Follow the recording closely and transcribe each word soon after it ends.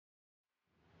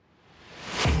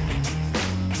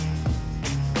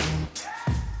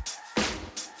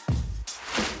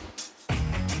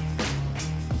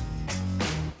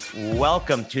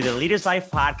welcome to the Leaders Life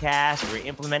podcast, where we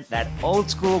implement that old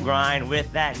school grind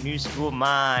with that new school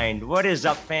mind. What is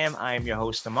up, fam? I am your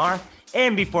host, Amar.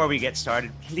 And before we get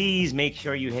started, please make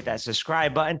sure you hit that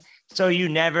subscribe button so you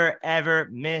never, ever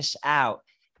miss out.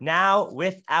 Now,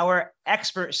 with our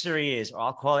expert series, or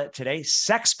I'll call it today,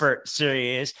 Sexpert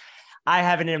series, I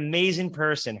have an amazing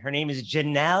person. Her name is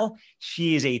Jennelle.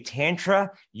 She is a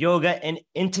Tantra, yoga, and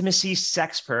intimacy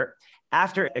sexpert.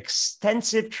 After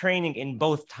extensive training in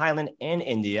both Thailand and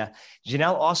India,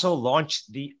 Jennelle also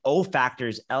launched the O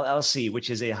Factors LLC, which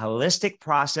is a holistic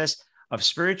process of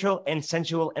spiritual and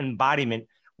sensual embodiment,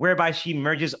 whereby she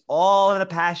merges all of the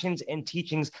passions and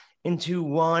teachings into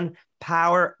one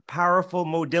powerful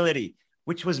modality,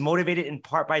 which was motivated in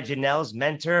part by Jennelle's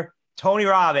mentor, Tony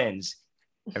Robbins.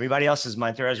 Everybody else's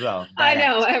mentor as well. I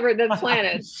know, ever the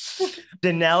planet.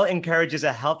 Jennelle encourages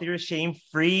a healthier,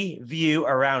 shame-free view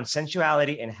around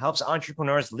sensuality and helps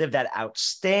entrepreneurs live that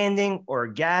outstanding,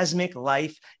 orgasmic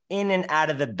life in and out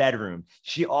of the bedroom.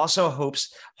 She also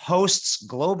hosts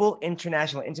global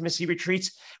international intimacy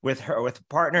retreats with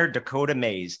partner Dakota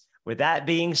Mays. With that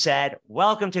being said,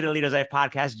 welcome to the Leaders Life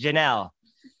podcast, Jennelle.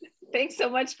 Thanks so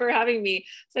much for having me.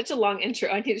 Such a long intro.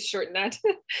 I need to shorten that.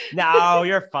 No,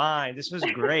 you're fine. This was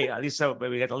great. At least so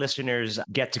we got the listeners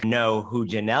get to know who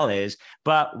Jennelle is.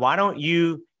 But why don't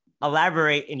you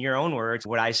elaborate in your own words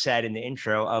what I said in the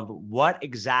intro of what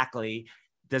exactly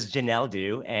does Jennelle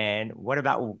do and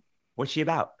what's she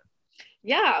about?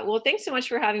 Yeah. Well, thanks so much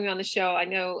for having me on the show. I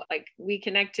know we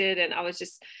connected and I was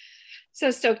just so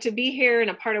stoked to be here and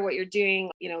a part of what you're doing,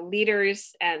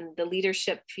 leaders and the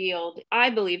leadership field. I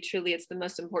believe truly it's the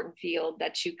most important field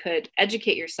that you could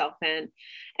educate yourself in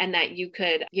and that you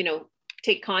could,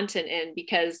 take content in,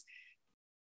 because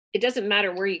it doesn't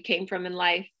matter where you came from in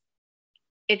life.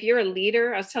 If you're a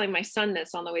leader, I was telling my son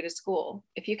this on the way to school,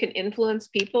 if you can influence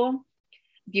people,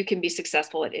 you can be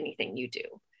successful at anything you do.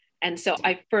 And so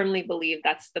I firmly believe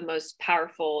that's the most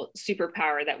powerful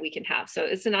superpower that we can have. So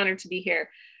it's an honor to be here.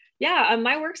 Yeah,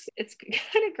 my work's, it's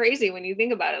kind of crazy when you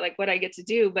think about it, like what I get to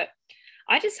do, but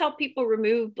I just help people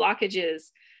remove blockages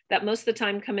that most of the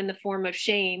time come in the form of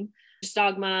shame,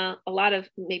 dogma, a lot of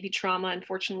maybe trauma,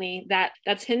 unfortunately,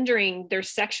 that's hindering their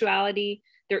sexuality,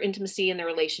 their intimacy, and their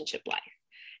relationship life.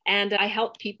 And I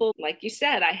help people, like you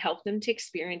said, I help them to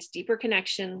experience deeper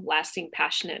connection, lasting,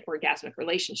 passionate, orgasmic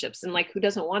relationships. And who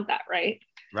doesn't want that, right?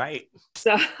 Right.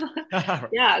 So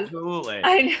yeah, absolutely.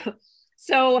 I know.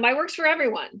 So my work's for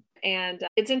everyone. And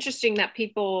it's interesting that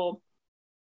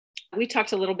we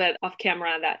talked a little bit off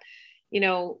camera that,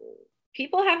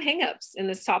 people have hangups in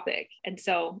this topic. And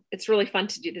so it's really fun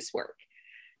to do this work.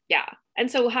 Yeah.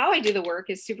 And so how I do the work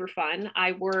is super fun.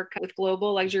 I work with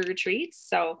global luxury retreats.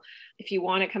 So if you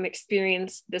want to come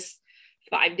experience this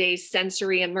 5-day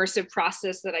sensory immersive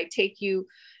process that I take you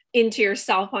into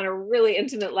yourself on a really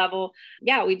intimate level.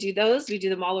 Yeah, we do those. We do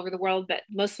them all over the world, but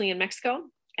mostly in Mexico.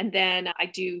 And then I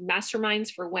do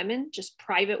masterminds for women, just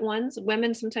private ones.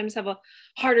 Women sometimes have a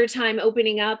harder time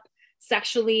opening up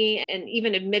sexually and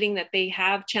even admitting that they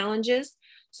have challenges.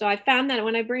 So I found that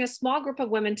when I bring a small group of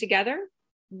women together,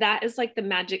 that is like the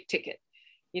magic ticket.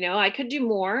 I could do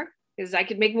more because I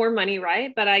could make more money,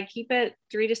 right? But I keep it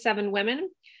 3 to 7 women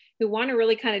who want to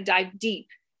really kind of dive deep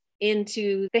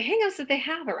into the hangups that they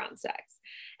have around sex.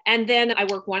 And then I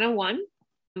work one-on-one.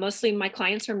 Mostly my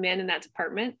clients are men in that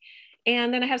department.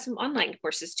 And then I have some online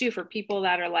courses too for people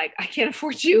that are like, I can't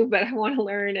afford you, but I want to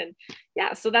learn. And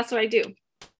yeah, so that's what I do.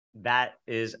 That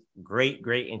is great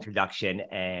introduction.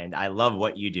 And I love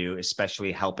what you do,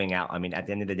 especially helping out. I mean, at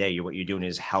the end of the day, what you're doing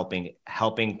is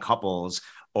helping couples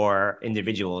or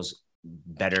individuals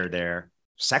better their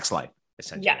sex life,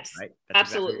 essentially. Yes, right? That's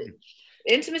absolutely. Exactly.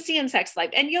 Intimacy and sex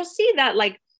life. And you'll see that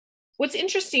what's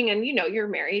interesting, and you're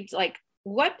married,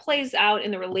 what plays out in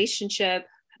the relationship,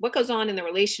 what goes on in the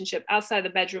relationship outside the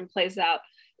bedroom plays out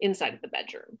inside of the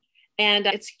bedroom. And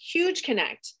it's huge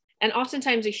connect and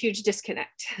oftentimes a huge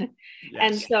disconnect. Yes.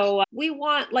 And so we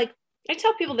want, I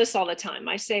tell people this all the time.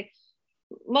 I say,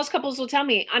 most couples will tell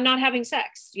me I'm not having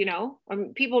sex, or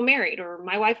people married, or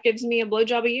my wife gives me a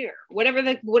blowjob a year, whatever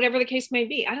the case may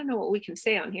be. I don't know what we can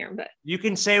say on here, but you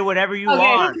can say whatever you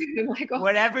want,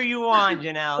 whatever you want,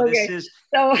 Jennelle. Okay. This is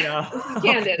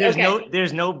candid.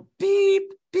 There's no beep.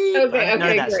 Okay,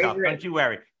 none of that stuff. Great. Don't you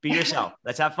worry. Be yourself.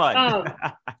 Let's have fun.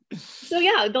 So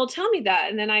yeah, they'll tell me that.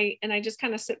 And then I just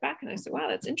kind of sit back and I say, wow,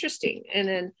 that's interesting. And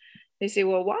then they say,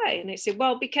 well, why? And I say,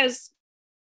 well, because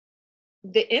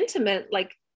the intimate,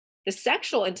 the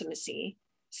sexual intimacy,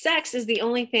 sex is the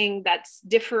only thing that's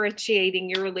differentiating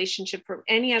your relationship from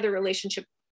any other relationship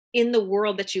in the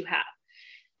world that you have.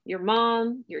 your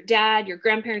mom, your dad, your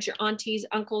grandparents, your aunties,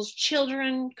 uncles,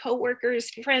 children, coworkers,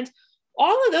 friends.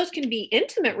 All of those can be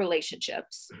intimate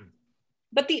relationships.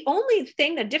 But the only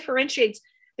thing that differentiates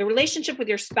the relationship with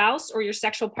your spouse or your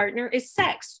sexual partner is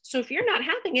sex. So if you're not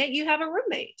having it, you have a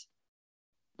roommate.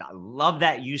 I love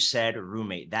that you said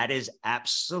roommate. That is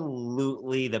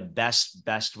absolutely the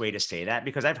best way to say that,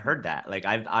 because I've heard that. Like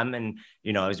I'm in,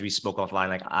 as we spoke offline,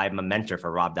 like I'm a mentor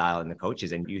for Rob Dial and the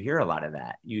coaches, and you hear a lot of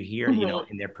that. You hear,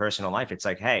 in their personal life, it's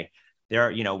like, hey,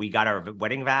 we got our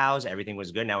wedding vows, everything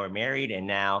was good. Now we're married, and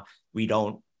now we're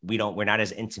not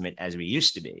as intimate as we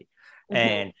used to be.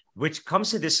 And which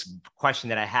comes to this question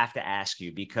that I have to ask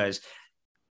you, because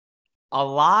a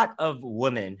lot of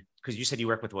women, because you said you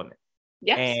work with women.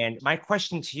 Yes. And my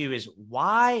question to you is,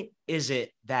 why is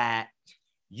it that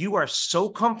you are so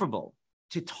comfortable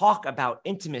to talk about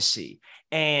intimacy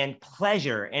and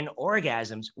pleasure and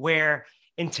orgasms, where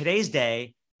in today's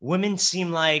day, women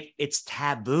seem like it's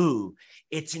taboo,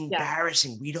 it's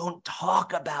embarrassing. We don't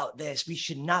talk about this. We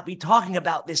should not be talking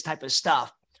about this type of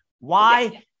stuff.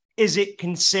 Why is it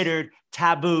considered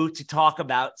taboo to talk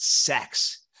about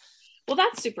sex? Well,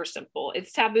 that's super simple.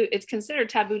 It's taboo. It's considered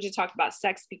taboo to talk about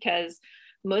sex because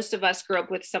most of us grew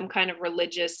up with some kind of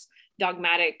religious,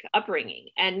 dogmatic upbringing.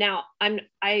 And now I'm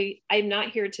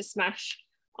not here to smash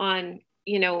on,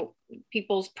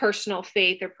 people's personal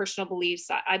faith or personal beliefs.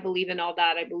 I believe in all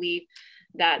that. I believe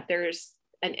that there's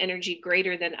an energy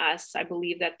greater than us. I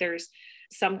believe that there's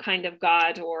some kind of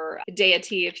God or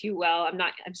deity, if you will. I'm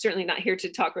certainly not here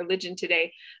to talk religion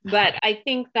today, but I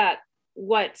think that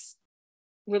what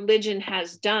religion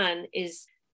has done is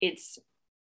it's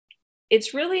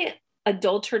really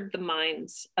adulterated the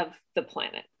minds of the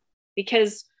planet,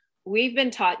 because we've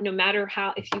been taught, no matter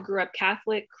how, if you grew up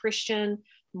Catholic, Christian,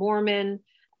 Mormon,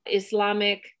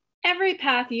 Islamic, every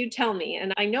path you tell me,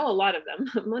 and I know a lot of them,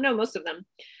 I know most of them,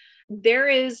 there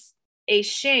is a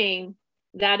shame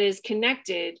that is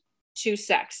connected to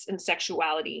sex and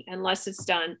sexuality, unless it's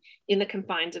done in the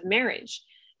confines of marriage.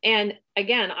 And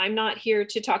again, I'm not here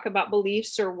to talk about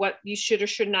beliefs or what you should or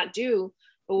should not do.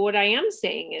 But what I am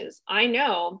saying is, I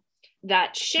know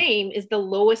that shame is the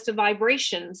lowest of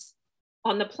vibrations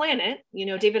on the planet.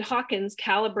 David Hawkins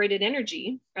calibrated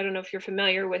energy. I don't know if you're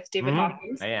familiar with David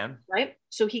Hawkins. I am. Right?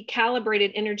 So he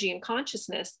calibrated energy and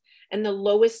consciousness, and the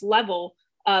lowest level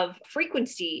of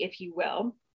frequency, if you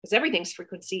will, because everything's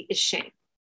frequency, is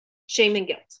shame and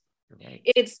guilt. Right.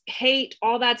 It's hate,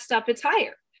 all that stuff. It's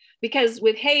higher, because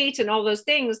with hate and all those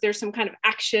things, there's some kind of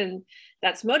action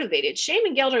that's motivated. Shame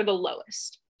and guilt are the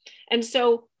lowest. And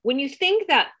so when you think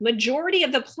that majority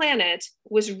of the planet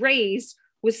was raised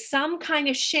with some kind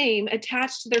of shame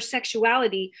attached to their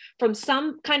sexuality from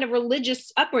some kind of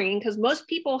religious upbringing, because most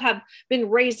people have been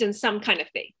raised in some kind of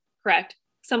faith, correct?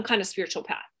 Some kind of spiritual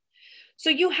path. So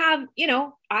you have,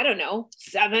 I don't know,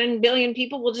 7 billion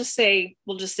people. We'll just say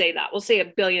that. We'll say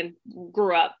 1 billion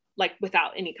grew up like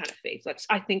without any kind of faith, which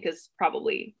I think is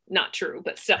probably not true,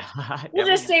 but still, we'll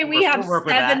just say we have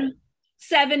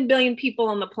 7 billion people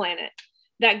on the planet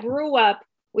that grew up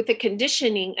with a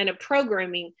conditioning and a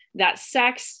programming that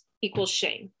sex equals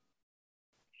shame.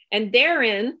 And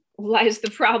therein lies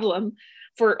the problem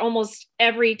for almost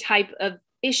every type of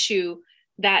issue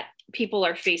that people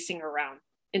are facing around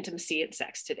intimacy and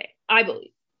sex today, I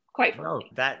believe, quite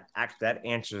frankly. No, that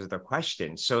answers the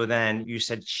question. So then you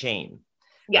said shame.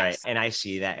 Yes. Right. And I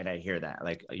see that and I hear that,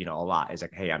 like, a lot is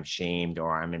like, hey, I'm shamed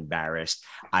or I'm embarrassed.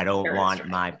 I don't want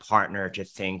my partner to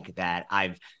think that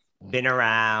I've been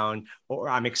around or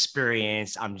I'm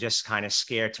experienced. I'm just kind of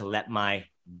scared to let my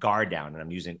guard down. And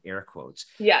I'm using air quotes.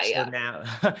 Yeah. So now,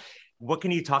 what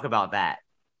can you talk about that?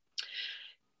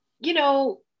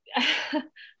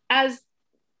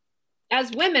 As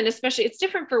women, especially, it's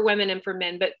different for women and for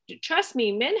men, but trust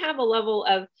me, men have a level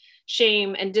of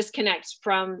shame and disconnect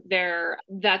from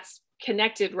that's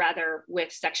connected rather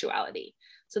with sexuality.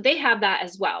 So they have that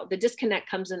as well. The disconnect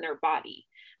comes in their body,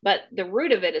 but the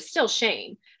root of it is still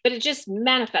shame, but it just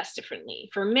manifests differently.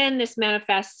 For men, this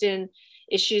manifests in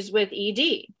issues with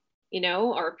ED,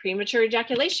 or premature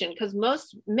ejaculation, because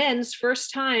most men's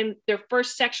their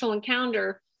first sexual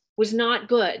encounter was not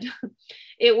good.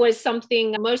 It was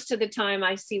something, most of the time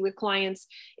I see with clients,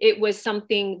 it was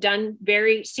something done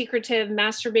very secretive,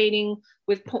 masturbating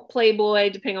with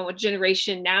Playboy, depending on what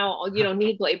generation. Now you don't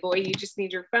need Playboy, you just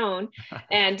need your phone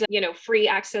and, free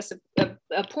access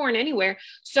of porn anywhere.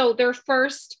 So their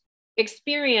first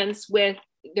experience with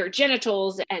their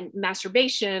genitals and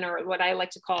masturbation, or what I like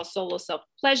to call solo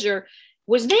self-pleasure,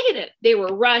 was negative. They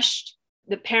were rushed.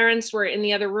 The parents were in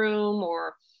the other room,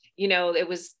 or it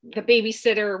was the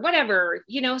babysitter, whatever,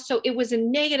 so it was a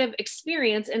negative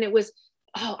experience, and it was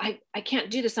oh, I can't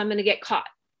do this. I'm going to get caught.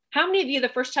 How many of you, the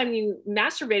first time you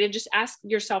masturbated, just ask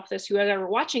yourself this, whoever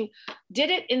watching, did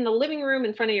it in the living room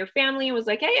in front of your family and was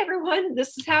like, hey, everyone,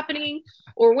 this is happening,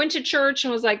 or went to church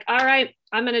and was like, all right,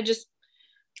 I'm going to just,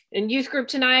 in youth group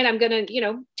tonight, I'm going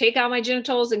to, take out my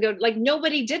genitals and go. Like,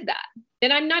 nobody did that.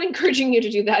 And I'm not encouraging you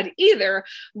to do that either.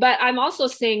 But I'm also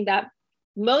saying that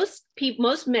most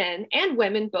men and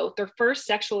women, both, their first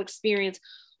sexual experience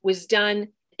was done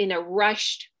in a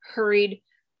rushed, hurried,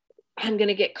 I'm going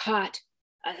to get caught,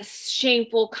 a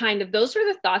shameful kind of, those were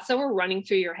the thoughts that were running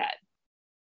through your head.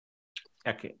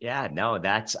 Okay. Yeah, no,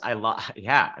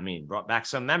 I mean, brought back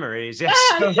some memories. Yes.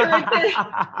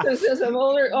 This is some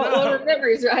older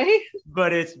memories, right?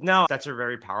 But that's a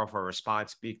very powerful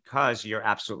response, because you're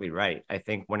absolutely right. I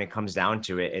think when it comes down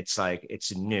to it, it's like,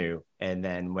 it's new. And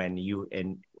then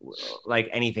like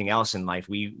anything else in life,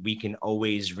 we can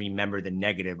always remember the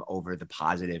negative over the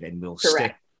positive, and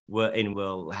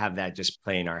we'll have that just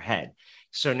play in our head.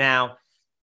 So now,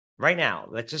 right now,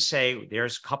 let's just say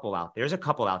there's a couple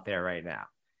out there right now.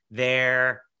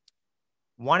 They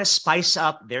want to spice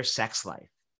up their sex life.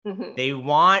 Mm-hmm. They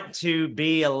want to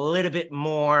be a little bit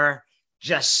more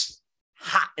just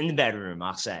hot in the bedroom,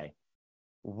 I'll say.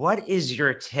 What is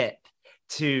your tip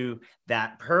to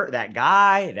that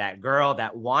guy, that girl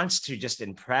that wants to just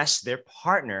impress their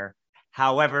partner?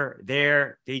 However,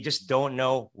 they just don't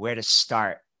know where to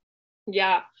start.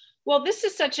 Yeah. Well, this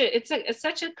is such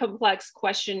a complex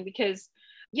question, because,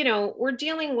 we're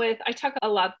dealing with, I talk a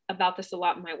lot about this a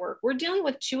lot in my work. We're dealing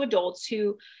with two adults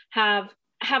who have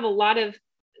a lot of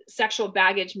sexual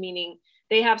baggage, meaning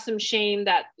they have some shame,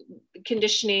 that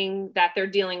conditioning that they're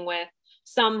dealing with,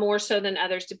 some more so than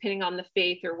others, depending on the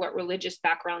faith or what religious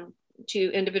background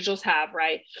individuals have,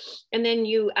 right? And then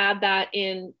you add that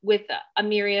in with a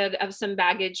myriad of some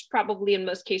baggage, probably in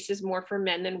most cases more for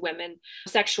men than women,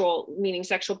 meaning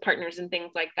sexual partners and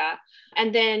things like that.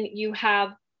 And then you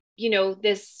have,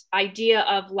 this idea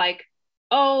of like,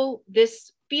 oh,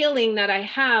 this feeling that I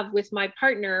have with my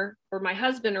partner or my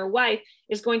husband or wife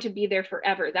is going to be there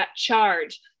forever. That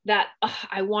charge that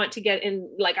I want to get in,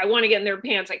 like, I want to get in their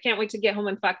pants. I can't wait to get home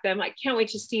and fuck them. I can't wait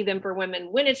to see them for women.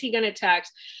 When is he going to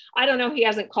text? I don't know. He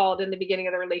hasn't called in the beginning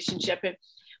of the relationship. And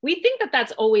we think that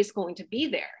that's always going to be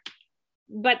there.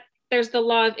 But there's the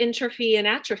law of entropy and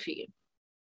atrophy.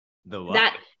 The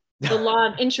what? The law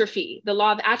of entropy, the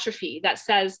law of atrophy, that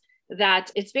says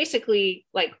that it's basically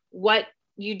like what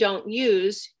you don't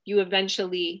use, you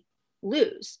eventually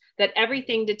lose, that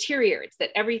everything deteriorates, that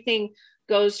everything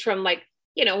goes from, like,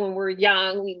 when we're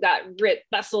young, we've got ripped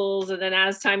vessels. And then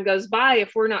as time goes by,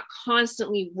 if we're not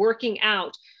constantly working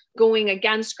out, going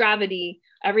against gravity,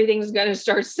 everything's going to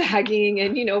start sagging.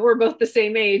 And, we're both the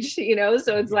same age, so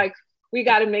it's like, we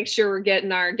got to make sure we're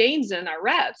getting our gains in, our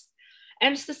reps.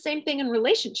 And it's the same thing in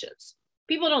relationships.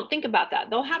 People don't think about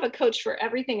that. They'll have a coach for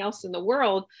everything else in the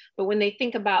world. But when they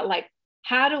think about, like,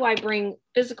 how do I bring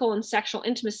physical and sexual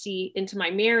intimacy into my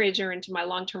marriage or into my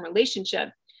long-term relationship?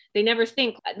 They never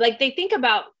think, like, they think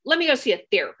about, let me go see a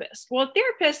therapist. Well, a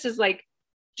therapist is like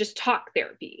just talk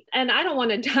therapy. And I don't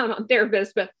want to down on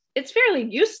therapists, but it's fairly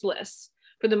useless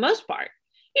for the most part.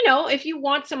 If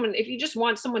you just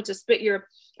want someone to spit your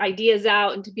ideas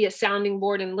out and to be a sounding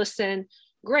board and listen,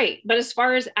 great. But as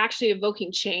far as actually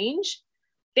evoking change,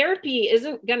 therapy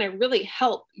isn't going to really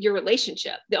help your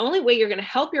relationship. The only way you're going to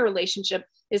help your relationship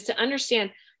is to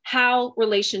understand how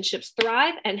relationships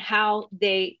thrive and how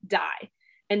they die.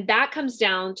 And that comes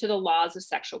down to the laws of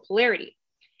sexual polarity.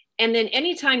 And then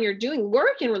anytime you're doing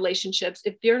work in relationships,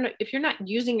 if you're not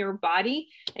using your body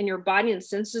and your body and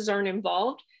senses aren't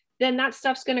involved, then that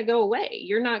stuff's going to go away.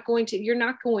 You're not going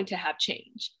to have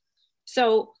change.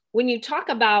 So when you talk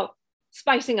about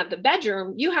spicing up the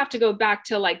bedroom, you have to go back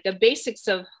to, like, the basics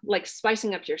of, like,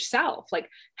 spicing up yourself. Like,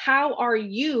 how's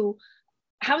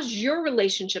your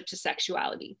relationship to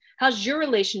sexuality? How's your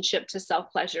relationship to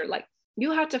self-pleasure? Like,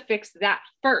 you have to fix that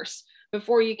first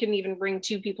before you can even bring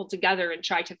two people together and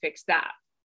try to fix that.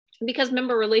 Because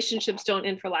remember, relationships don't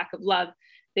end for lack of love.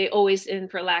 They always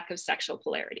end for lack of sexual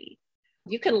polarity.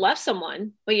 You can love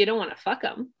someone, but you don't want to fuck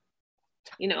them.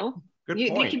 Good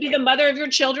you point. can be the mother of your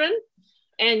children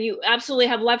and you absolutely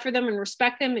have love for them and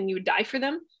respect them and you would die for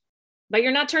them, but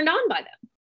you're not turned on by them.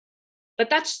 But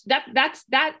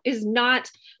that is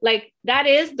not, like, that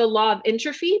is the law of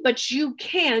entropy, but you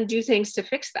can do things to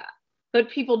fix that. But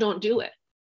people don't do it.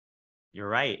 You're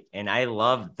right. And I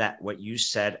love that what you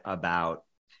said about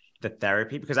the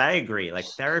therapy, because I agree. Like,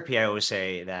 therapy, I always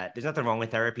say that there's nothing wrong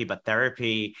with therapy, but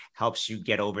therapy helps you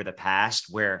get over the past,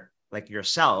 where, like,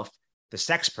 yourself, the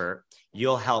sexpert,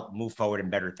 you'll help move forward in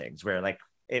better things, where, like,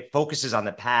 it focuses on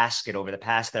the past, get over the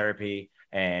past therapy,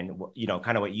 And, you know,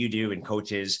 kind of what you do and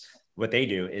coaches, what they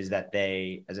do is that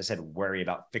they, as I said, worry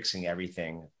about fixing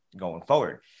everything going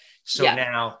forward. So Yeah.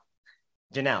 now,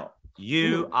 Jennelle,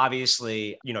 you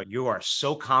obviously, you know, you are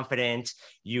so confident.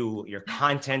 Your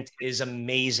content is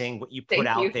amazing, what you put Thank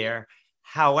out you. there.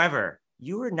 However,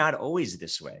 you were not always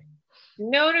this way.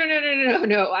 No.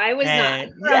 I was not.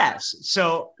 And yes.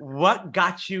 So what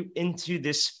got you into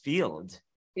this field?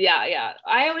 Yeah.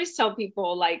 I always tell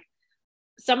people, like,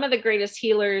 some of the greatest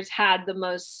healers had the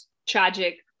most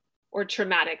tragic or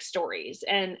traumatic stories.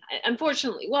 And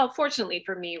unfortunately, fortunately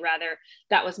for me, rather,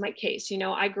 that was my case. You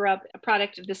know, I grew up a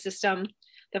product of the system,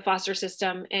 the foster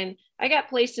system, and I got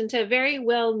placed into a very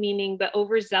well-meaning but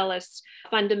overzealous,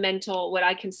 fundamental, what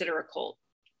I consider a cult.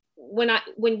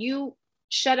 When you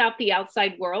shut out the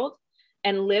outside world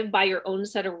and live by your own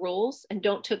set of rules and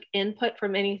don't take input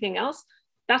from anything else,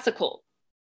 that's a cult,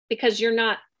 because you're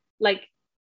not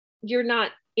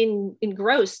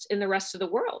engrossed in the rest of the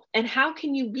world. And how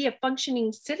can you be a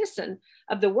functioning citizen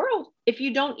of the world if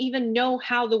you don't even know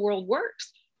how the world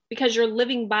works? Because you're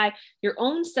living by your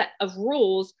own set of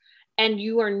rules and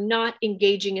you are not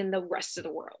engaging in the rest of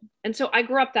the world. And so I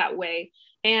grew up that way.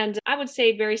 And I would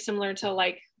say very similar to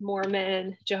like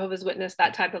Mormon, Jehovah's Witness,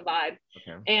 that type of vibe.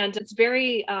 Okay. And it's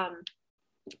very,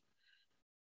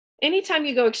 anytime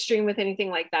you go extreme with anything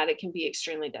like that, it can be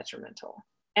extremely detrimental.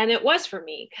 And it was for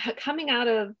me coming out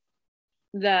of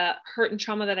the hurt and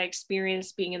trauma that I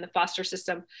experienced being in the foster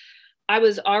system. I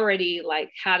was already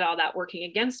like had all that working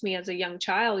against me as a young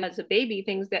child, as a baby,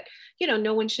 things that, you know,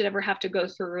 no one should ever have to go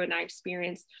through. And I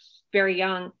experienced very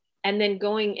young. And then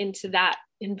going into that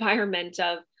environment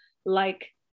of like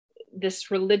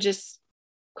this religious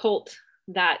cult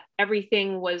that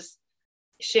everything was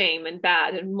shame and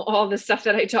bad and all the stuff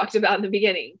that I talked about in the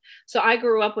beginning. So I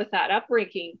grew up with that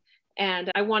upbringing.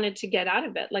 And I wanted to get out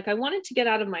of it. Like I wanted to get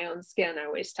out of my own skin. I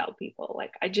always tell people,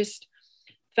 like, I just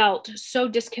felt so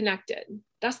disconnected.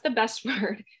 That's the best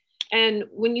word. And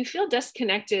when you feel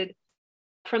disconnected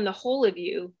from the whole of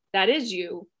you, that is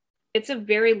you, it's a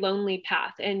very lonely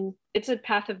path. And it's a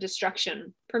path of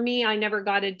destruction. For me, I never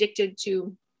got addicted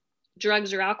to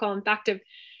drugs or alcohol. In fact, I've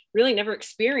really never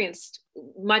experienced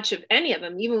much of any of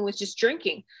them, even with just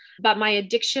drinking. But my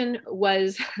addiction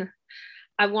was,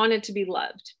 I wanted to be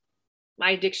loved.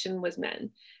 My addiction was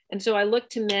men. And so I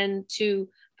looked to men to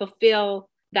fulfill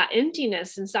that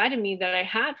emptiness inside of me that I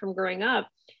had from growing up,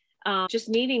 just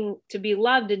needing to be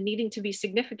loved and needing to be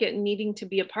significant and needing to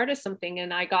be a part of something.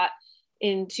 And I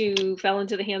fell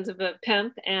into the hands of a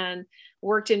pimp and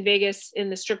worked in Vegas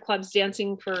in the strip clubs,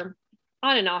 dancing for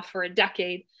on and off for a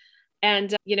decade.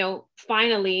 And, you know,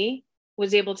 finally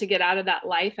was able to get out of that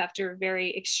life after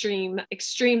very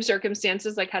extreme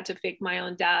circumstances, like had to fake my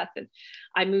own death. And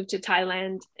I moved to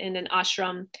Thailand in an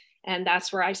ashram. And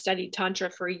that's where I studied Tantra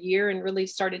for a year and really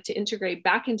started to integrate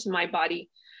back into my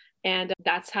body. And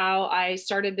that's how I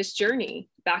started this journey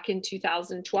back in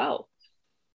 2012.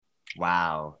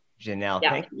 Wow. Jennelle,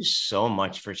 thank you so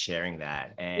much for sharing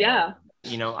that. And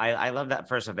you know, I love that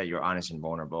first of that you're honest and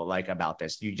vulnerable, like about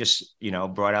this. You just, you know,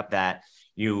 brought up that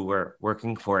you were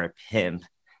working for a pimp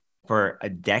for a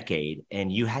decade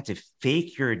and you had to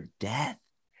fake your death.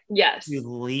 Yes. You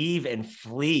leave and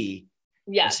flee.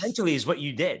 Yes. Essentially is what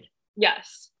you did.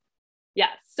 Yes.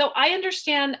 Yes. So I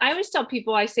understand. I always tell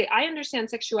people, I say, I understand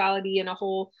sexuality in a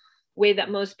whole way that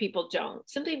most people don't,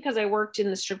 simply because I worked in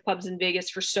the strip clubs in Vegas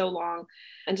for so long,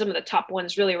 and some of the top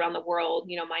ones really around the world,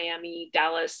 you know, Miami,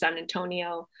 Dallas, San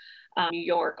Antonio, New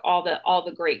York, all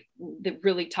the great, the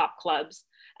really top clubs.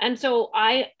 And so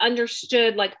I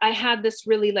understood, like, I had this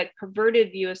really like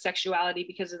perverted view of sexuality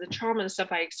because of the trauma and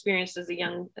stuff I experienced as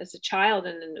a child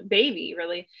and a baby,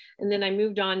 really. And then I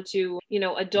moved on to, you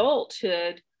know,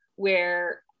 adulthood,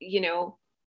 where, you know,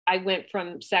 I went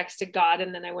from sex to God,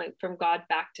 and then I went from God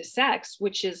back to sex,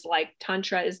 which is like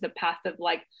Tantra is the path of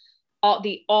like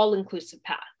all-inclusive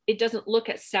path. It doesn't look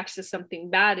at sex as something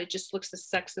bad. It just looks at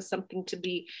sex as something to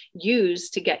be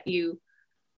used to get you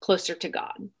closer to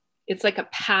God. It's like a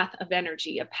path of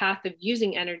energy, a path of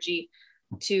using energy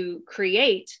to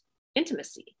create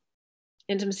intimacy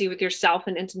with yourself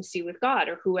and intimacy with God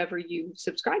or whoever you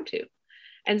subscribe to.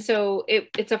 And so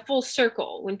it's a full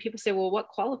circle. When people say, well, what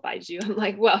qualifies you? I'm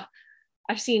like, well,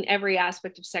 I've seen every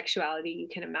aspect of sexuality you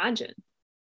can imagine.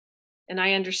 And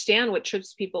I understand what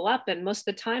trips people up. And most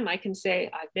of the time I can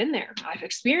say, I've been there. I've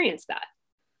experienced that.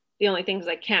 The only things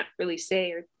I can't really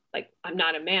say are like, I'm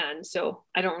not a man. So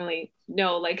I don't really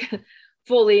know like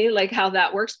fully like how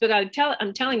that works. But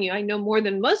I'm telling you, I know more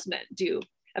than most men do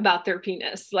about their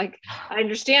penis. Like I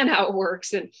understand how it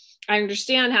works. And I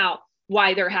understand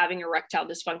why they're having erectile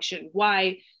dysfunction,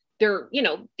 why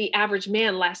the average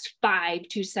man lasts 5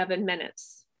 to 7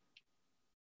 minutes.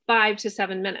 5 to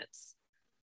 7 minutes.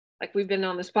 Like we've been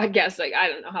on this podcast, like, I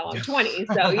don't know how long, 20.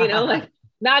 So, like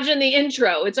imagine the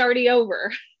intro, it's already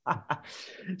over.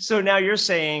 So now you're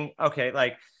saying, okay,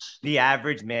 like the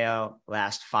average male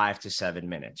lasts 5 to 7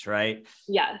 minutes, right?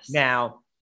 Yes. Now,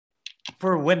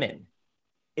 for women,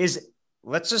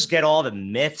 let's just get all the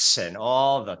myths and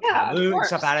all the taboo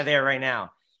stuff out of there right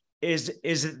now.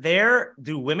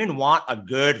 Do women want a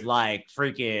good, like,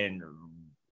 freaking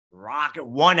rocket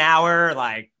 1 hour,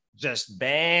 like just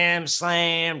bam,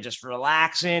 slam, just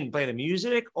relaxing, play the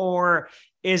music? Or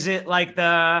is it like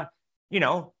the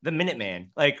Minuteman?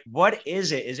 Like, what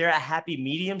is it? Is there a happy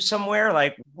medium somewhere?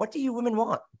 Like, what do you women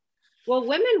want? Well,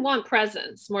 women want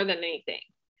presence more than anything.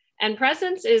 And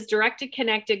presence is directed,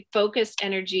 connected, focused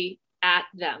energy at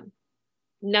them,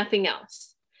 nothing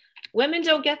else. Women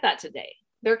don't get that today.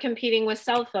 They're competing with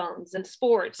cell phones and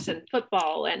sports and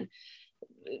football and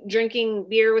drinking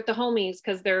beer with the homies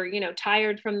because they're,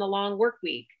 tired from the long work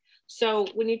week. So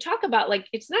when you talk about, like,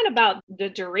 it's not about the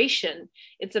duration,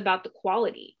 it's about the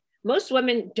quality. Most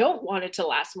women don't want it to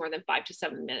last more than 5 to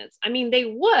 7 minutes. I mean, they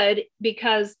would,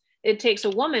 because it takes a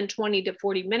woman 20 to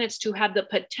 40 minutes to have the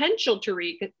potential to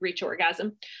reach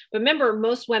orgasm. But remember,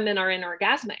 most women are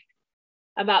inorgasmic.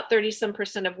 About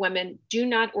 30% of women do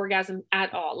not orgasm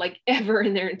at all, like ever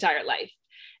in their entire life.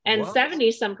 And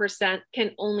 70%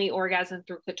 can only orgasm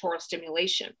through clitoral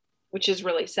stimulation, which is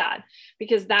really sad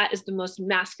because that is the most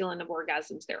masculine of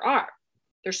orgasms there are.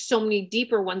 There's so many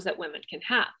deeper ones that women can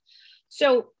have.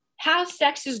 So how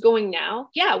sex is going now,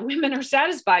 yeah, women are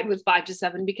satisfied with 5 to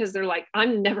 7 because they're like,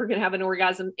 I'm never going to have an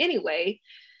orgasm anyway.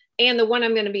 And the one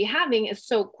I'm going to be having is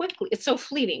so quickly, it's so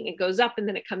fleeting. It goes up and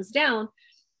then it comes down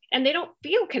and they don't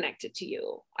feel connected to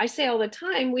you. I say all the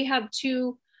time, we have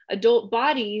 2 adult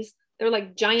bodies. They're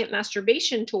like giant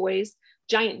masturbation toys,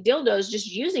 giant dildos, just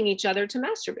using each other to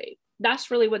masturbate. That's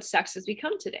really what sex has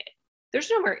become today. There's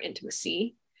no more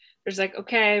intimacy. There's like,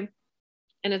 okay,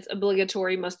 and it's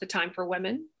obligatory most of the time for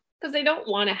women because they don't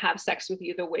want to have sex with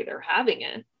you the way they're having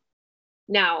it.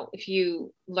 Now, if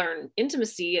you learn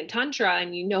intimacy and Tantra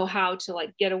and you know how to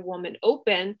like get a woman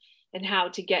open and how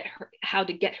to get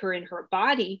her in her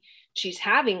body, she's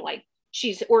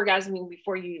orgasming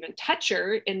before you even touch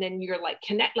her. And then you're like,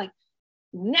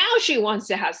 now she wants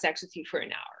to have sex with you for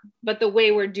an hour. But the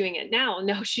way we're doing it now,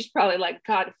 no, she's probably like,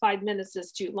 God, 5 minutes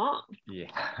is too long.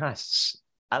 Yes.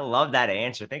 I love that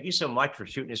answer. Thank you so much for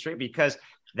shooting it straight, because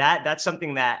that's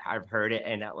something that I've heard it.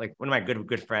 And like one of my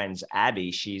good friends,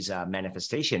 Abby, she's a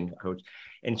manifestation coach.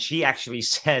 And she actually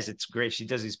says, it's great. She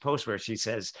does these posts where she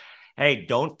says, hey,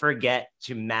 don't forget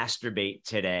to masturbate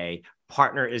today.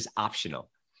 Partner is optional.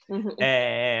 Mm-hmm.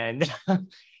 And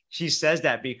she says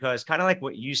that because kind of like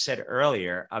what you said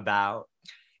earlier about,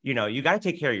 you got to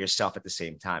take care of yourself at the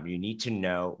same time. You need to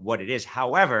know what it is.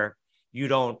 However, you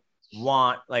don't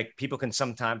want, like, people can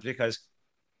sometimes because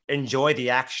enjoy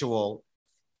the actual,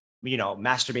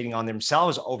 masturbating on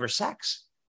themselves over sex.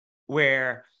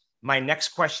 Where my next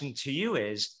question to you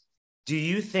is, do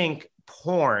you think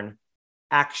porn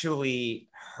actually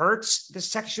hurts the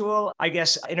sexual, I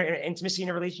guess, intimacy in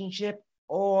a relationship?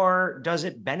 Or does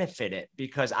it benefit it?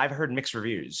 Because I've heard mixed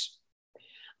reviews.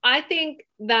 I think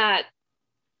that,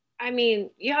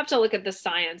 you have to look at the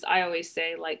science. I always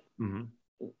say, like, mm-hmm.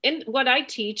 In what I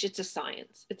teach, it's a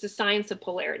science. It's a science of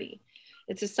polarity.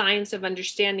 It's a science of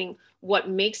understanding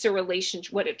what makes a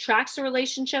relationship, what attracts a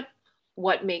relationship,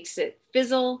 what makes it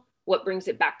fizzle, what brings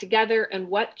it back together, and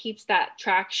what keeps that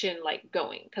traction like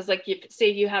going. Because like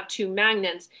you have 2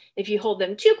 magnets, if you hold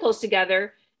them too close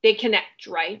together, they connect,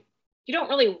 right? You don't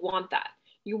really want that.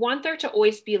 You want there to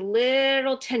always be a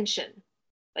little tension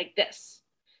like this.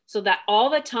 So that all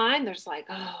the time there's like,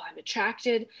 oh, I'm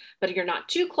attracted, but you're not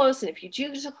too close. And if you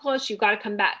do too close, you got to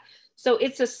come back. So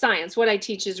it's a science. What I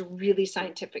teach is really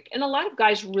scientific. And a lot of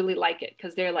guys really like it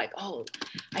because they're like, oh,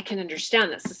 I can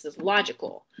understand this. This is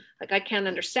logical. Like I can't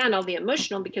understand all the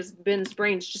emotional because men's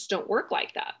brains just don't work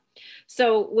like that.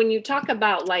 So when you talk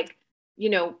about like,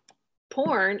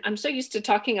 porn, I'm so used to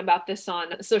talking about this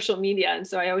on social media. And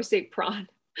so I always say prawn.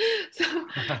 So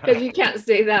because you can't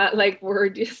say that like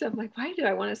word. So I'm like, why do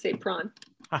I want to say prawn?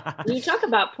 When you talk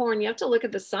about porn, you have to look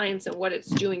at the science and what it's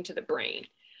doing to the brain.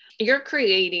 You're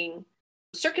creating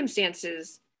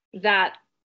circumstances that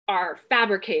are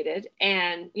fabricated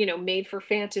and, made for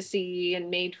fantasy and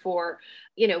made for,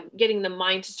 getting the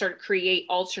mind to start to create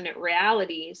alternate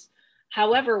realities.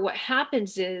 However, what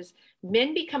happens is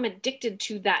men become addicted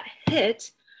to that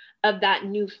hit of that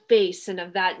new face and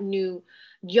of that new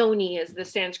yoni is the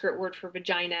Sanskrit word for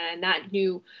vagina, and that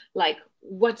new, like,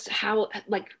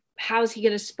 how's he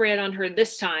going to spray it on her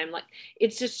this time? Like,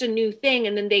 it's just a new thing.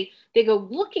 And then they go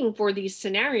looking for these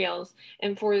scenarios,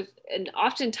 and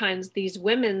oftentimes these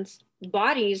women's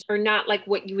bodies are not like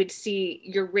what you would see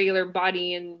your regular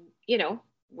body in,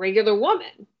 regular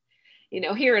woman.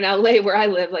 Here in LA where I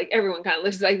live, like everyone kind of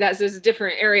looks like that. So it's a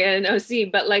different area in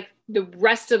OC, but like the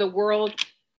rest of the world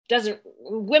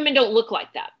women don't look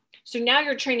like that. So now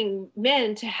you're training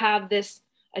men to have this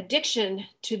addiction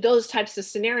to those types of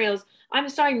scenarios. I'm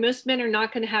sorry, most men are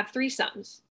not going to have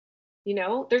threesomes.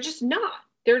 They're just not.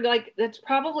 They're like, that's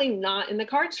probably not in the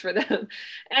cards for them.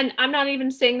 And I'm not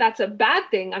even saying that's a bad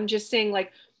thing. I'm just saying,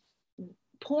 like,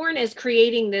 porn is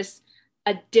creating this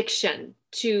addiction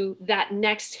to that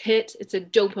next hit. It's a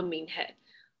dopamine hit.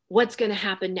 What's going to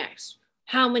happen next?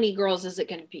 How many girls is it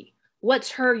going to be?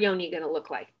 What's her yoni going to look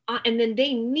like? And then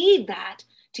they need that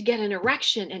to get an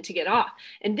erection and to get off.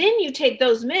 And then you take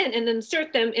those men and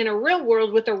insert them in a real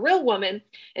world with a real woman,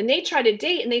 and they try to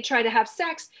date and they try to have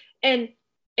sex, and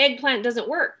eggplant doesn't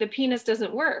work. The penis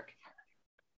doesn't work.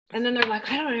 And then they're like,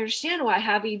 I don't understand why I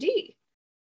have ED.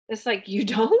 It's like, you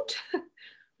don't?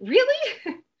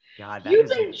 Really? God, you've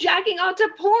been jacking onto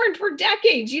porn for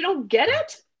decades. You don't get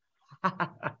it?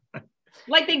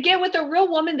 Like, they get with a real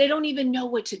woman, they don't even know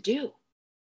what to do.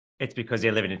 It's because they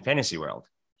live in a fantasy world.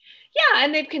 Yeah,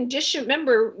 and they've conditioned.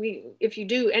 Remember, if you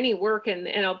do any work in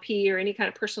NLP or any kind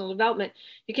of personal development,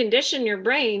 you condition your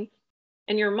brain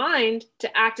and your mind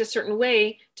to act a certain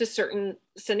way to certain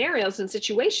scenarios and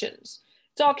situations.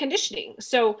 It's all conditioning.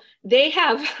 So they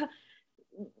have,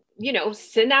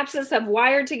 synapses have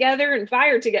wired together and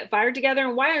fired together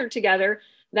and wired together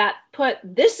that put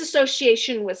this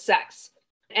association with sex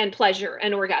and pleasure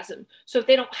and orgasm. So if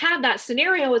they don't have that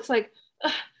scenario, it's like,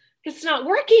 it's not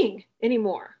working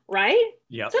anymore, right?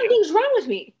 Yeah. Something's wrong with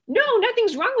me. No,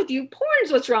 nothing's wrong with you.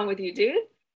 Porn's what's wrong with you, dude.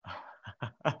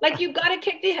 Like, you've got to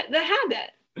kick the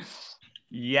habit.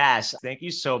 Yes. Thank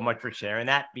you so much for sharing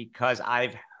that, because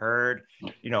I've heard,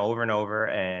 over and over,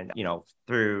 and,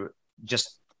 through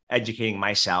just educating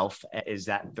myself, is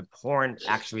that the porn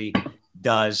actually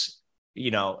does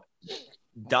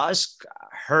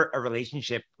hurt a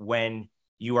relationship when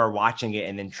you are watching it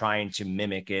and then trying to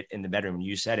mimic it in the bedroom.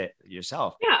 You said it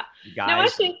yourself. Yeah.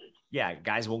 Guys,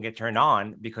 guys won't get turned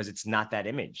on because it's not that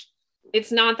image.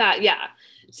 It's not that. Yeah.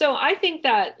 So I think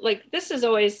that, like, this is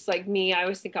always like me. I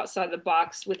always think outside the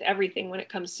box with everything when it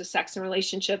comes to sex and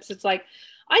relationships. It's like,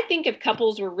 I think if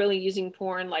couples were really using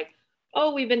porn, like,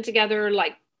 oh, we've been together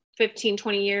like 15,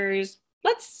 20 years.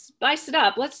 Let's spice it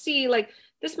up. Let's see, like,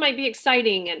 this might be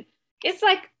exciting. And it's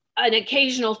like an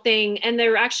occasional thing. And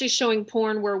they're actually showing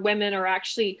porn where women are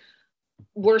actually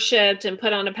worshipped and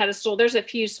put on a pedestal. There's a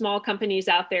few small companies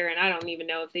out there, and I don't even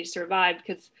know if they survived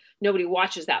because nobody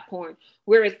watches that porn,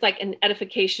 where it's like an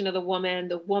edification of the woman.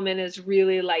 The woman is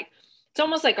really like, it's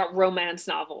almost like a romance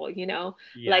novel, Yes.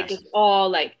 Like, it's all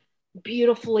like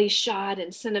beautifully shot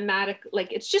and cinematic.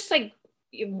 Like, it's just like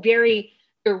very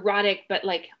erotic, but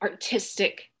like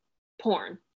artistic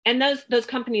porn. And those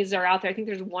companies are out there. I think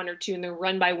there's one or two, and they're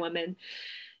run by women,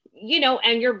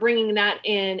 and you're bringing that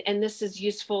in, and this is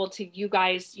useful to you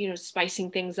guys,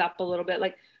 spicing things up a little bit.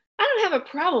 Like, I don't have a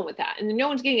problem with that. And no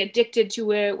one's getting addicted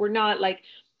to it. We're not like,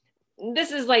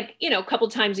 this is like, a couple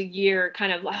times a year,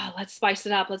 kind of, let's spice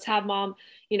it up. Let's have mom,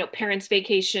 parents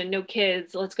vacation, no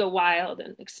kids. Let's go wild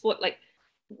and explore. Like,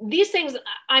 these things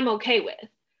I'm okay with,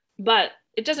 but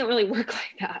it doesn't really work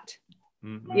like that,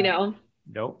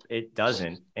 Nope, it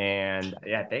doesn't. And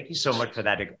yeah, thank you so much for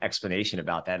that explanation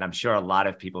about that. And I'm sure a lot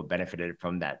of people benefited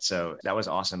from that. So that was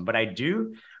awesome. But I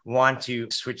do want to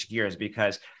switch gears,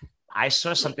 because I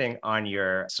saw something on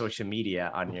your social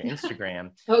media, on your Instagram.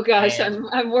 Oh gosh,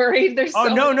 I'm worried. There's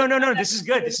no. This is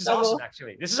good. This is awesome,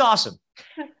 actually. This is awesome.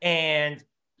 And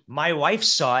my wife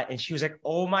saw it and she was like,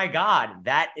 oh my God,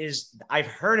 I've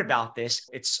heard about this.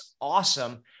 It's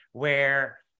awesome,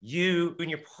 where you and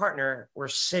your partner were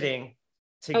sitting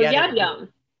together. Oh, yab yum.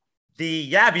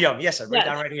 The yab yum. Yes, I wrote it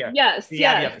down right here. Yes. The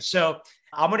yab yum. So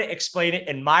I'm going to explain it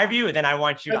in my view, and then I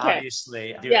want you to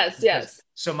obviously do it. Yes.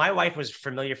 So my wife was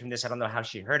familiar from this. I don't know how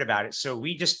she heard about it. So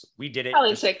we did it.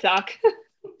 Probably TikTok.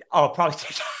 Oh, probably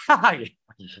TikTok.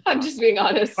 I'm just being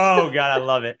honest. Oh God, I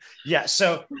love it. Yeah.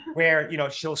 So where,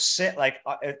 she'll sit like,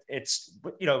 it's,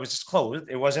 it was just closed.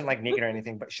 It wasn't like naked or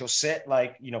anything, but she'll sit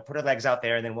like, put her legs out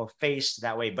there, and then we'll face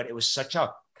that way. But it was such a,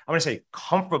 I want to say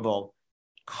comfortable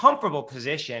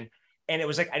position. And it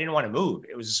was like, I didn't want to move.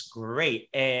 It was great.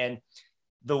 And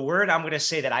the word I'm going to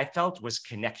say that I felt was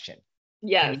connection.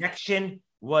 Yes. Connection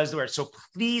was the word. So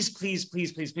please,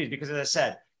 because as I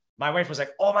said, my wife was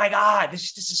like, oh my God,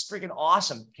 this is freaking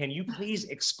awesome. Can you please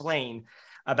explain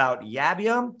about yab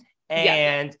yum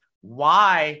and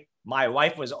why my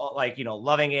wife was like,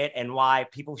 loving it and why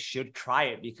people should try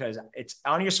it, because it's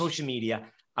on your social media.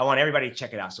 I want everybody to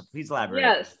check it out. So please elaborate.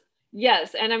 Yes.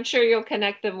 Yes. And I'm sure you'll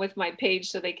connect them with my page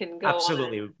so they can go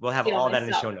Absolutely. on. We'll have all that in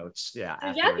the show notes. Yeah.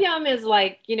 So Yap Yum is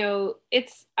like,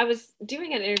 I was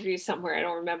doing an interview somewhere, I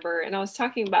don't remember, and I was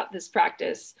talking about this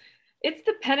practice. It's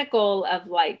the pinnacle of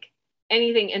like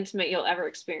anything intimate you'll ever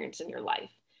experience in your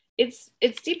life. It's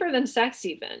deeper than sex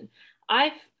even.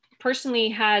 I've personally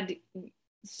had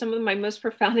some of my most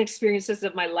profound experiences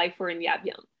of my life were in Yap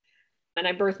Yum. And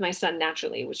I birthed my son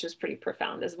naturally, which was pretty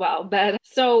profound as well. But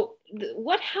so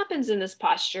what happens in this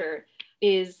posture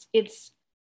is it's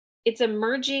a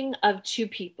merging of two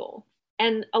people.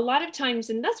 And a lot of times,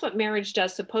 and that's what marriage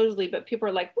does supposedly, but people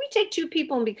are like, we take two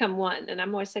people and become one. And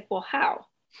I'm always like, well, how?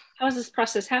 How is this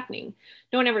process happening?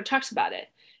 No one ever talks about it.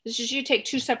 It's just you take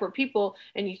two separate people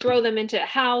and you throw them into a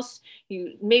house.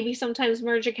 You maybe sometimes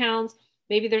merge accounts.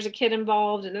 Maybe there's a kid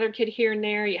involved, another kid here and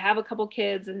there. You have a couple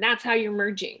kids, and that's how you're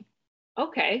merging.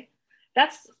 Okay,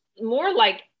 that's more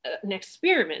like an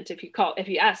experiment, if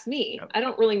you ask me. Yep. I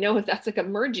don't really know if that's like a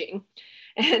merging.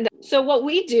 And so what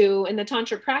we do in the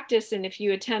Tantra practice, and if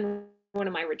you attend one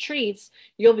of my retreats,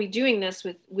 you'll be doing this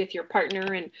with your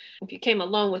partner. And if you came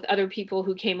alone with other people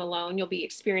who came alone, you'll be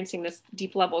experiencing this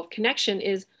deep level of connection.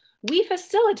 Is we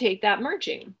facilitate that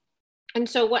merging. And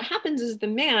so what happens is the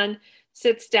man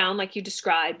sits down like you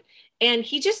described, and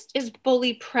he just is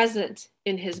fully present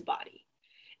in his body.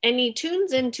 And he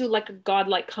tunes into like a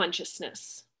godlike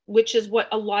consciousness, which is what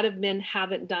a lot of men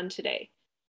haven't done today.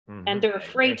 Mm-hmm. And they're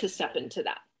afraid to step into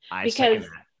that.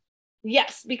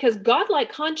 Because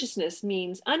godlike consciousness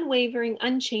means unwavering,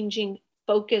 unchanging,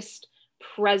 focused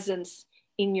presence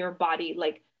in your body.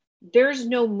 Like there's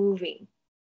no moving.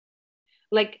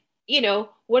 Like,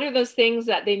 what are those things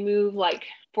that they move like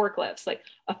forklifts? Like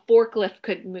a forklift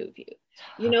could move you.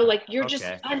 Like you're just,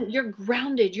 you're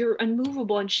grounded, you're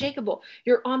unmovable, unshakable,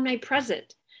 you're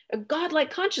omnipresent, a godlike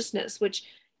consciousness, which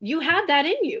you have that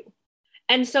in you.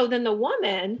 And so then the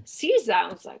woman sees that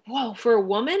and it's like, whoa, for a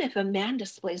woman, if a man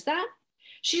displays that,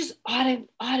 she's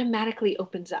automatically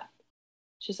opens up.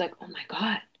 She's like, oh my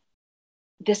God,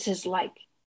 this is like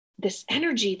this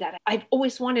energy that I've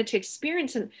always wanted to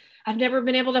experience. And I've never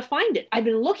been able to find it. I've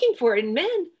been looking for it in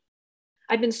men.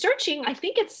 I've been searching.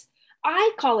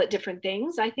 I call it different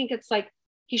things. I think it's like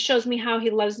he shows me how he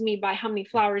loves me by how many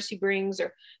flowers he brings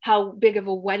or how big of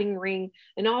a wedding ring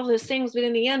and all those things. But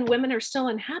in the end, women are still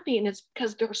unhappy. And it's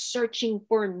because they're searching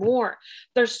for more.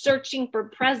 They're searching for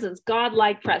presence,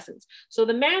 godlike presence. So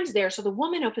the man's there. So the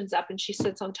woman opens up and she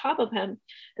sits on top of him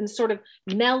and sort of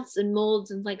melts and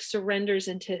molds and like surrenders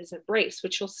into his embrace,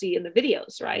 which you'll see in the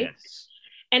videos, right? Yes.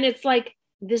 And it's like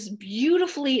this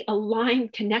beautifully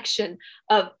aligned connection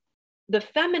of the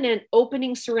feminine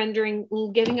opening, surrendering,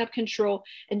 giving up control,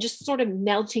 and just sort of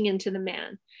melting into the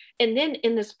man. And then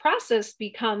in this process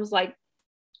becomes like,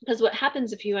 because what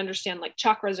happens if you understand like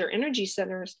chakras or energy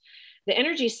centers, the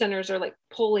energy centers are like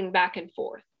pulling back and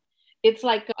forth. It's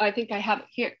like, I think I have it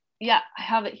here. Yeah, I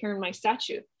have it here in my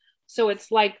statue. So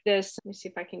it's like this. Let me see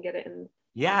if I can get it in.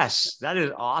 Yes, that is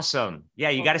awesome. Yeah,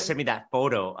 you got to send me that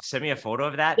photo. Send me a photo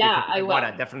of that. Yeah, I will. Want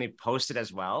to definitely post it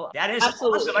as well. That is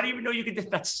absolutely awesome. I didn't even know you could do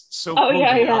that. That's so cool.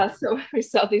 Yeah. So we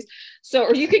sell these. So,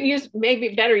 or you can use, maybe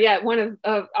better yet, one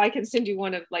of I can send you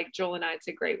one of like Joel and I. It's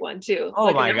a great one too. Oh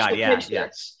like my God. Yeah.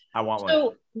 Yes. I want one.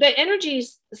 So the energy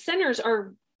centers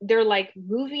they're like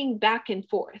moving back and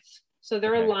forth. So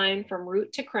they're aligned from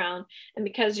root to crown. And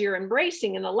because you're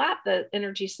embracing in the lap, the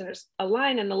energy centers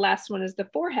align. And the last one is the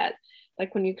forehead.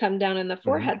 Like when you come down and the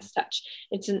forehead's touch,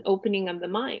 it's an opening of the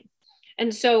mind.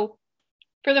 And so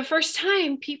for the first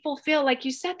time, people feel, like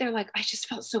you said, they're like, I just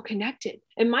felt so connected.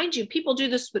 And mind you, people do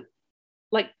this with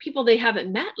like people they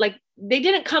haven't met. Like they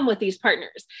didn't come with these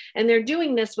partners, and they're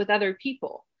doing this with other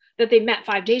people that they met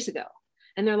 5 days ago.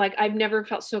 And they're like, I've never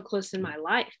felt so close in my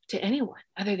life to anyone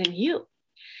other than you.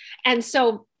 And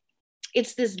so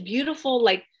it's this beautiful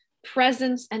like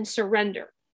presence and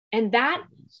surrender. And that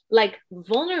like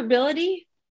vulnerability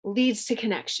leads to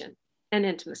connection and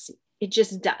intimacy. It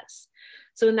just does.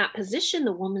 So in that position,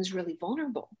 the woman's really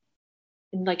vulnerable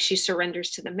and like she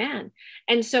surrenders to the man.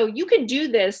 And so you can do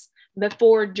this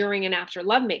before, during, and after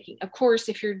lovemaking. Of course,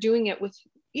 if you're doing it with,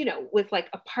 with like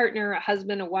a partner, a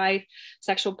husband, a wife,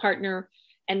 sexual partner,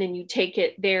 and then you take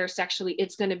it there sexually,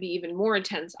 it's going to be even more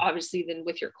intense, obviously, than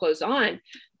with your clothes on.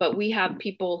 But we have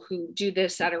people who do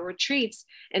this at our retreats,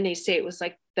 and they say it was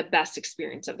like the best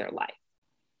experience of their life.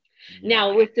 Yeah.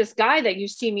 Now, with this guy that you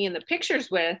see me in the pictures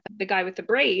with, the guy with the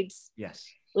braids, yes,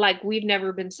 like we've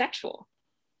never been sexual.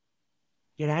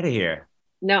 Get out of here.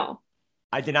 No.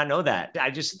 I did not know that. I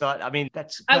just thought, I mean,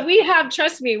 that's.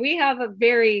 Trust me, we have a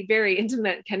very, very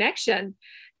intimate connection.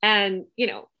 And, you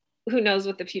know, who knows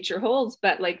what the future holds.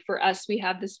 But like for us, we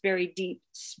have this very deep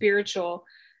spiritual,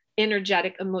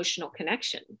 energetic, emotional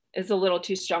connection. Is a little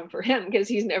too strong for him because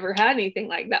he's never had anything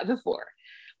like that before.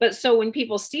 But so when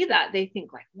people see that, they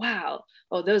think like, wow,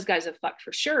 oh, those guys have fucked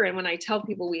for sure. And when I tell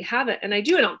people we haven't, and I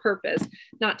do it on purpose,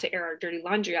 not to air our dirty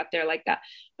laundry out there like that,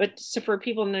 but so for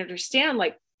people to understand,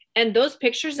 like, and those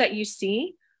pictures that you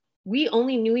see, we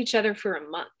only knew each other for a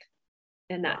month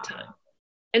in that time.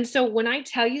 And so when I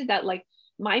tell you that, like,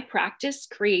 my practice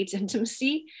creates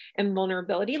intimacy and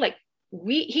vulnerability, like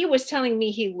he was telling me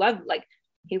he loved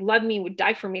me, would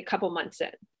die for me a couple months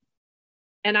in.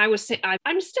 And I was saying,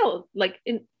 I'm still like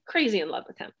crazy in love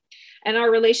with him. And our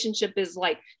relationship is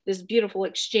like this beautiful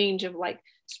exchange of like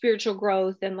spiritual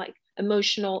growth and like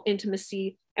emotional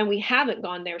intimacy. And we haven't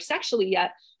gone there sexually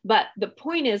yet. But the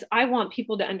point is, I want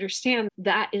people to understand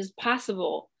that is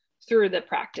possible through the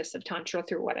practice of Tantra,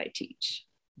 through what I teach.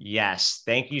 Yes.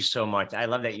 Thank you so much. I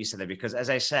love that you said that, because as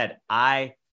I said,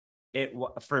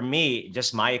 for me,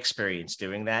 just my experience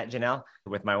doing that, Jennelle,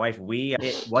 with my wife,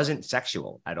 it wasn't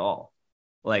sexual at all.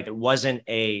 Like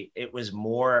it was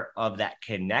more of that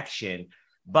connection,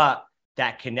 but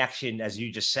that connection, as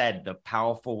you just said, the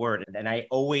powerful word. And I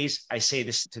say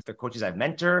this to the coaches I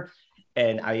mentor,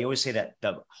 and I always say that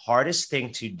the hardest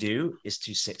thing to do is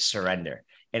to surrender.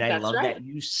 And I love that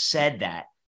you said that,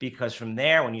 because from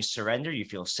there, when you surrender, you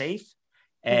feel safe.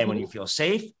 And when you feel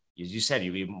safe, as you said,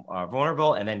 you be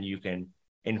vulnerable, and then you can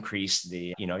increase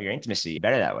your intimacy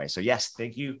better that way. So yes,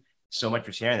 thank you so much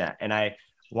for sharing that. And I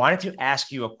wanted to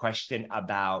ask you a question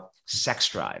about sex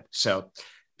drive. So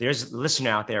there's a listener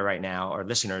out there right now, or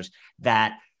listeners,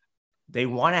 that they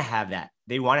want to have that.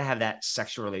 They want to have that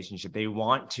sexual relationship. They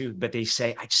want to, but they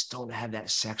say, I just don't have that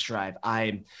sex drive.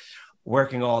 I'm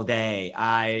working all day.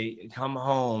 I come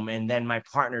home and then my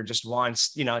partner just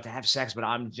wants, to have sex, but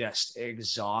I'm just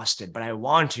exhausted. But I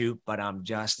want to, but I'm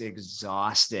just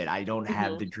exhausted. I don't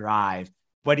have the drive.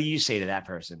 What do you say to that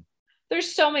person?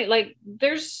 There's so many,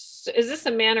 is this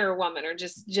a man or a woman, or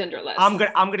just genderless? I'm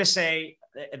going to say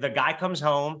the guy comes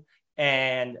home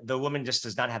and the woman just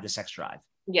does not have the sex drive.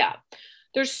 Yeah.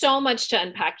 There's so much to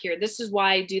unpack here. This is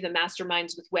why I do the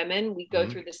masterminds with women. We go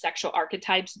through the sexual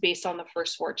archetypes based on the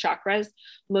first 4 chakras.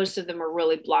 Most of them are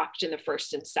really blocked in the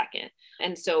first and second.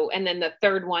 And then the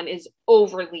third one is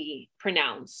overly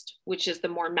pronounced, which is the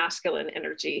more masculine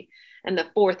energy. And the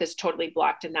fourth is totally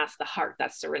blocked. And that's the heart,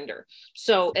 that's surrender.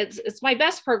 So it's my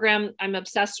best program. I'm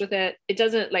obsessed with it. It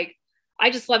doesn't I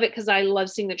just love it because I love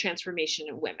seeing the transformation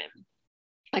in women.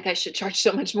 Like I should charge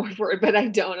so much more for it, but I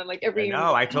don't. I'm like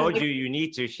I told you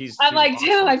need to. I'm like, awesome.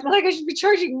 Damn, I feel like I should be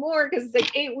charging more because it's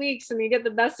like 8 weeks and you get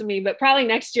the best of me. But probably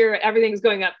next year, everything's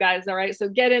going up, guys. All right. So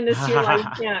get in this year while you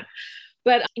can.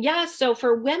 But yeah, so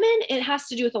for women, it has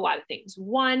to do with a lot of things.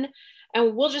 One,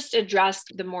 and we'll just address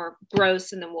the more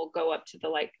gross and then we'll go up to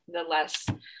the less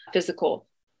physical.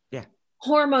 Yeah.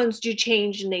 Hormones do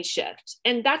change and they shift.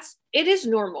 And it is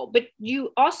normal, but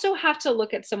you also have to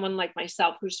look at someone like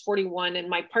myself, who's 41, and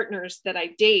my partners that I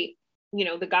date,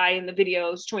 the guy in the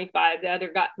video is 25, the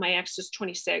other guy, my ex, is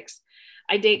 26.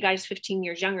 I date guys 15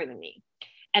 years younger than me,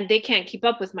 and they can't keep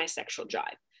up with my sexual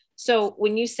drive. So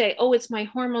when you say, oh, it's my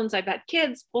hormones, I've had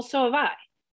kids, well, so have I.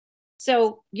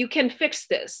 So you can fix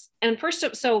this. And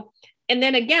and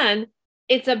then again,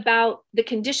 it's about the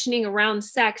conditioning around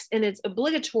sex, and it's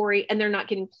obligatory, and they're not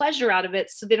getting pleasure out of it.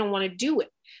 So they don't want to do it.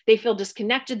 They feel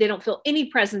disconnected. They don't feel any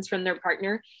presence from their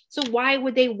partner. So why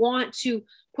would they want to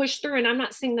push through? And I'm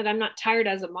not saying that I'm not tired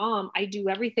as a mom. I do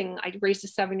everything. I raised a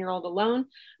 7-year-old alone.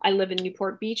 I live in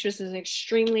Newport Beach, which is an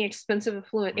extremely expensive,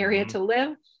 affluent area to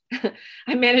live.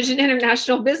 I manage an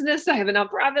international business. I have a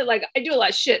nonprofit. I do a lot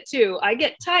of shit too. I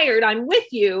get tired. I'm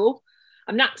with you.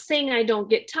 I'm not saying I don't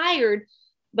get tired,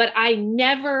 but I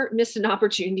never miss an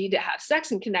opportunity to have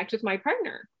sex and connect with my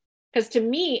partner. Because to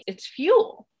me, it's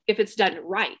fuel. If it's done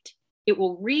right, it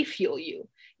will refuel you,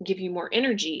 give you more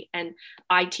energy. And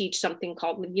I teach something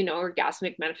called,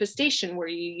 orgasmic manifestation, where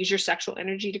you use your sexual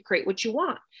energy to create what you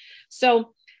want.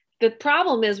 So the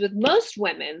problem is with most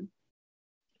women,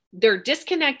 they're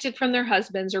disconnected from their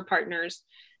husbands or partners.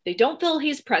 They don't feel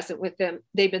he's present with them.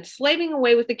 They've been slaving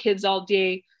away with the kids all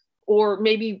day, or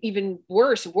maybe even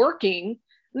worse, working.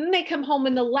 And then they come home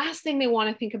and the last thing they want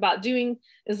to think about doing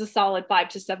is a solid 5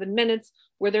 to 7 minutes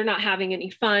where they're not having any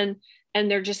fun and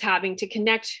they're just having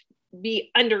to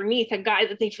be underneath a guy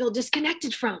that they feel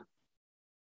disconnected from.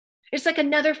 It's like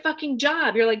another fucking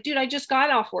job. You're like, dude, I just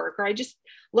got off work, or I just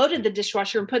loaded the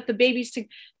dishwasher and put the babies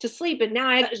to sleep. And now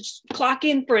I just clock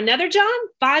in for another job,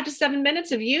 5 to 7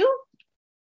 minutes of you.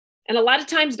 And a lot of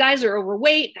times guys are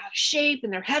overweight, out of shape,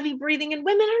 and they're heavy breathing, and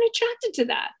women aren't attracted to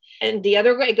that. And the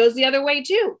other way, it goes the other way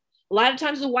too. A lot of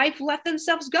times the wife let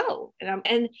themselves go,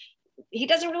 and he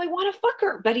doesn't really want to fuck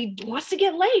her, but he wants to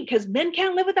get laid because men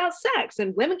can't live without sex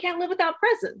and women can't live without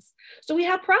presence. So we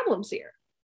have problems here.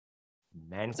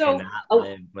 Men cannot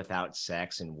live without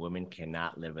sex and women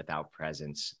cannot live without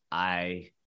presence. I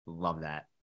love that.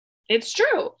 It's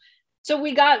true. So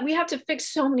we have to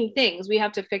fix so many things. We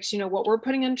have to fix, what we're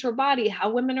putting into our body,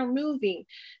 how women are moving,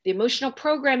 the emotional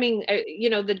programming,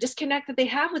 the disconnect that they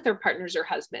have with their partners or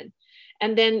husband.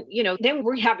 And then, then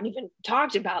we haven't even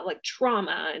talked about like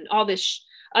trauma and all this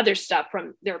other stuff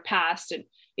from their past. And,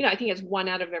 I think it's 1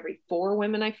 out of every 4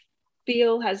 women I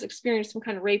feel has experienced some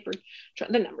kind of rape, or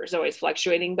the number is always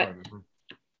fluctuating, but, and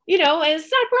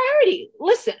it's not a priority.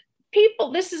 Listen,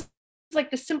 people, this is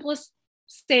like the simplest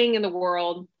saying in the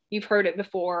world. You've heard it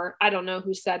before. I don't know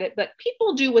who said it, but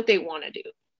people do what they want to do.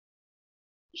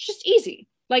 It's just easy.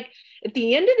 Like at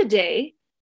the end of the day,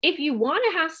 if you want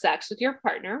to have sex with your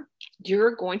partner,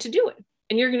 you're going to do it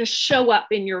and you're going to show up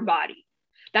in your body.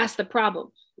 That's the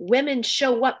problem. Women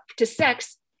show up to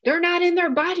sex. They're not in their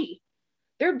body.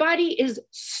 Their body is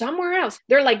somewhere else.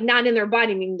 They're like not in their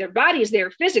body, meaning their body is there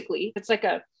physically. It's like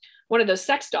one of those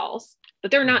sex dolls,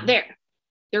 but they're not there.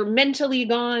 They're mentally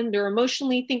gone. They're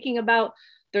emotionally thinking about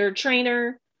their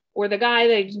trainer or the guy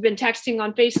they've been texting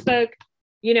on Facebook.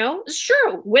 It's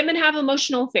true. Women have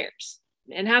emotional affairs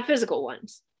and have physical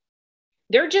ones.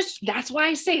 That's why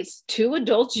I say it's 2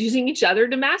 adults using each other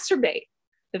to masturbate.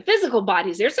 The physical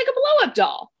body's there. It's like a blow-up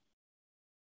doll.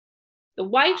 The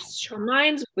wife's, her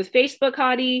mind's with Facebook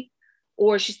hottie,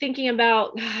 or she's thinking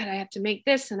about, God, I have to make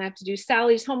this and I have to do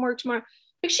Sally's homework tomorrow.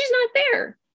 Like she's not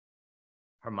there.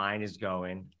 Her mind is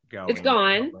going. It's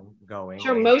gone.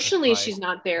 Sure, emotionally, she's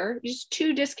not there. Just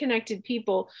 2 disconnected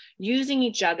people using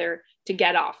each other to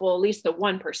get off. Well, at least the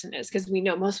one person is, because we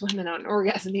know most women aren't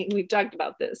orgasming. We've talked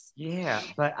about this. Yeah,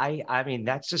 but I mean,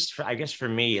 that's just, I guess for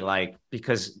me, like,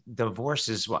 because divorce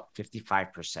is what,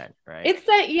 55%, right? It's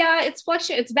that, yeah, it's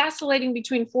fluctuating. It's vacillating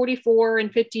between 44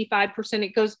 and 55%.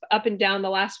 It goes up and down. The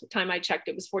last time I checked,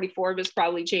 it was 44, but it's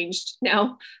probably changed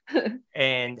now.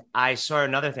 And I saw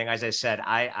another thing, as I said,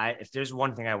 I if there's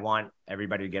one thing I want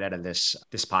everybody to get out of this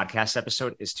podcast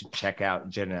episode is to check out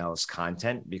Jennelle's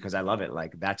content, because I love it.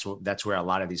 Like that's where a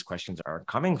lot of these questions are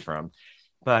coming from.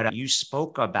 But you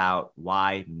spoke about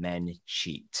why men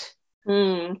cheat.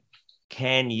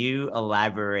 Can you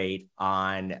elaborate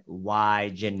on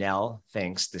why Jennelle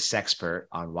thinks, the sexpert,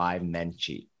 on why men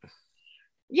cheat?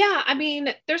 Yeah, I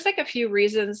mean, there's like a few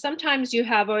reasons. Sometimes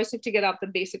I always like to get out the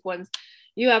basic ones.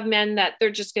 You have men that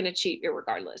they're just going to cheat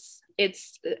irregardless.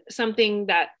 It's something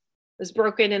that was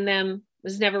broken in them,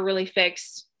 was never really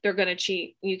fixed. They're going to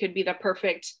cheat. You could be the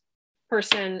perfect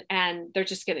person and they're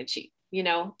just going to cheat,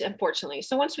 unfortunately.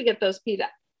 So once we get those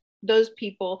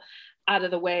people out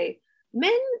of the way,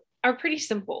 men are pretty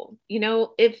simple.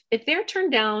 If they're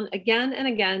turned down again and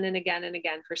again and again and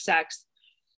again for sex,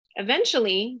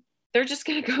 eventually they're just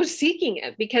going to go seeking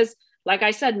it, because like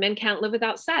I said, men can't live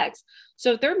without sex.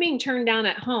 So if they're being turned down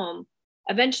at home,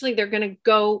 eventually they're going to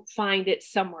go find it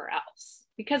somewhere else,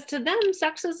 because to them,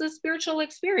 sex is a spiritual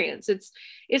experience.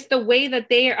 It's the way that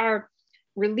they are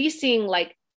releasing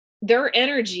like their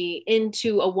energy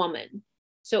into a woman.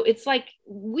 So it's like,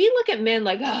 we look at men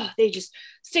like, oh, they just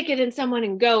stick it in someone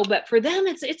and go. But for them,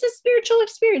 it's a spiritual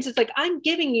experience. It's like, I'm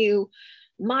giving you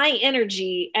my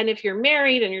energy. And if you're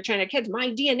married and you're trying to have kids, my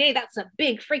DNA, that's a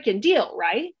big freaking deal,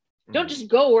 right? Don't just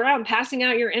go around passing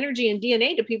out your energy and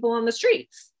DNA to people on the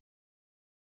streets.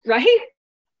 Right?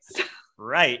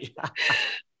 Right.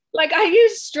 Like I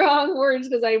use strong words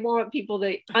because I want people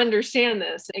to understand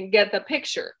this and get the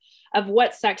picture of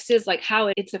what sex is, like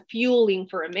how it's a fueling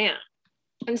for a man.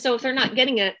 And so if they're not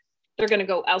getting it, they're going to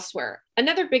go elsewhere.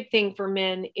 Another big thing for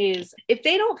men is if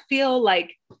they don't feel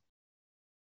like,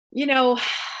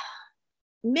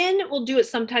 men will do it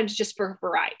sometimes just for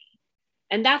variety.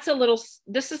 And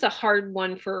this is a hard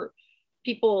one for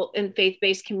people in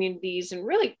faith-based communities and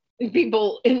really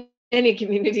people in any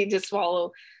community to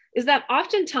swallow, is that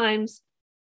oftentimes,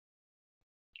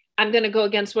 I'm going to go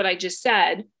against what I just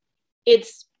said,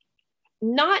 it's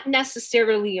not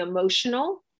necessarily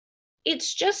emotional.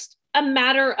 It's just a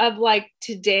matter of like,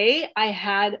 today I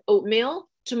had oatmeal.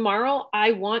 Tomorrow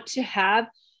I want to have,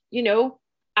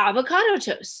 avocado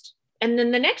toast. And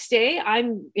then the next day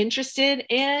I'm interested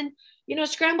in,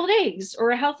 scrambled eggs or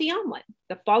a healthy omelet.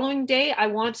 The following day I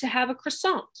want to have a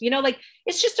croissant,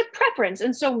 it's just a preference.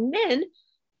 And so men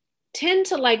tend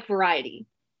to like variety.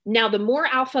 Now, the more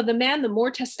alpha the man, the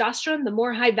more testosterone, the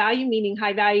more high value, meaning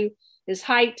high value, his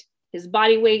height, his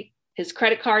body weight, his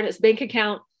credit card, his bank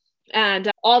account,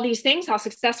 and all these things, how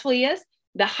successful he is,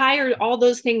 the higher all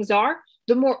those things are,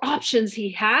 the more options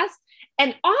he has.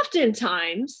 And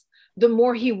oftentimes, the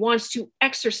more he wants to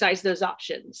exercise those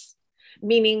options.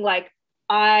 Meaning like,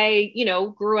 I,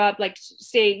 grew up like,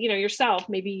 say, yourself,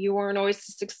 maybe you weren't always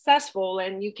successful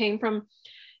and you came from,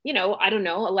 I don't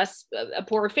know, a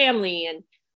poorer family, and,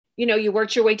 you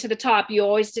worked your way to the top. You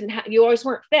always you always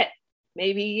weren't fit.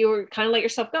 Maybe you were kind of let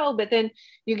yourself go, but then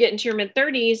you get into your mid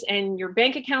 30s and your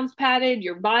bank account's padded,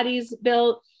 your body's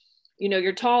built,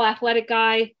 you're tall, athletic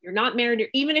guy, you're not married, or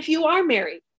even if you are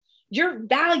married, your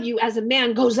value as a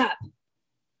man goes up.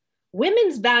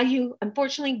 Women's value,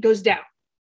 unfortunately, goes down.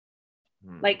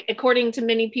 Like, according to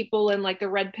many people in like the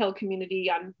red pill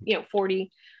community, I'm,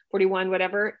 40, 41,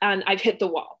 whatever. And I've hit the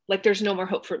wall. Like, there's no more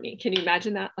hope for me. Can you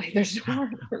imagine that? Like, there's no more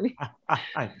hope for me.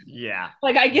 Yeah.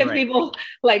 Like, I give people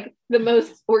like the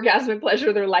most orgasmic pleasure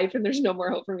of their life, and there's no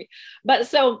more hope for me. But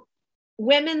so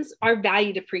our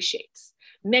value depreciates.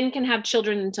 Men can have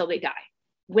children until they die.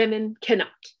 Women cannot,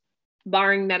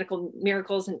 barring medical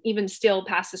miracles, and even still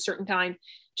past a certain time,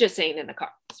 just saying in the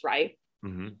cards, right?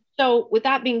 Mm-hmm. So with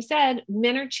that being said,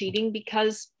 men are cheating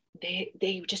because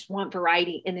they just want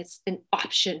variety, and it's an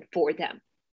option for them.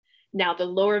 Now, the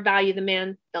lower value the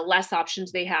man, the less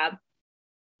options they have.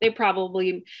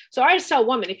 So I just tell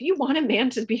women, if you want a man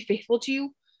to be faithful to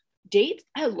you, date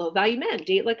a low value man,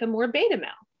 date like a more beta male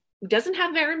who doesn't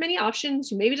have very many options,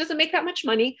 who maybe doesn't make that much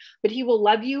money, but he will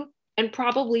love you and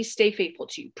probably stay faithful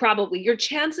to you. Probably your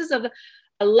chances of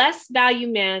a less value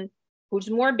man who's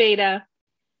more beta,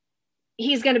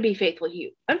 he's going to be faithful to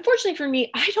you. Unfortunately for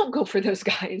me, I don't go for those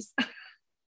guys.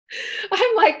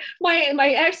 I'm like, my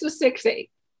ex was 6'8",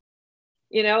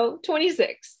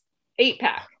 26,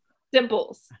 8-pack,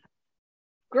 dimples,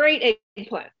 great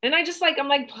eggplant. And I'm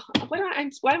like,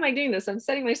 why am I doing this? I'm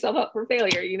setting myself up for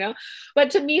failure,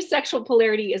 But to me, sexual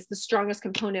polarity is the strongest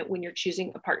component when you're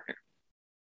choosing a partner.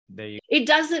 This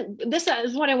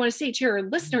is what I want to say to your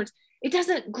listeners. It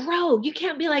doesn't grow. You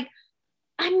can't be like,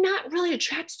 I'm not really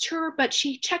attracted to her, but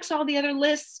she checks all the other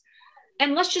lists.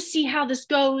 And let's just see how this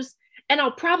goes. And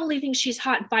I'll probably think she's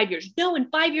hot in 5 years. No, in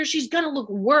 5 years, she's going to look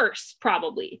worse,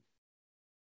 probably.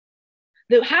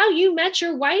 How you met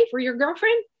your wife or your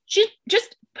girlfriend,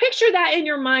 just picture that in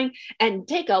your mind and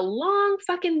take a long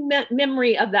fucking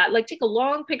memory of that. Like, take a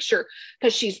long picture,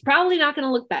 because she's probably not going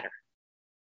to look better.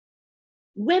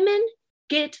 Women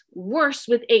get worse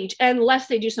with age unless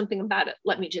they do something about it,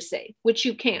 let me just say, which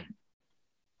you can.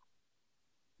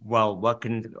 Well, what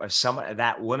can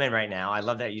that woman right now, I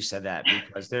love that you said that,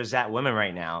 because there's that woman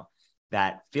right now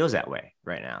that feels that way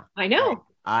right now. I know. Like,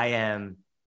 I am,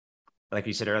 like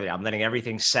you said earlier, I'm letting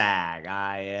everything sag.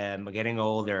 I am getting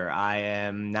older. I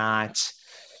am not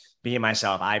being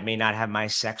myself. I may not have my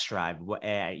sex drive.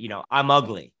 I'm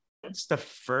ugly. What's the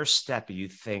first step you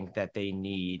think that they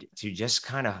need to just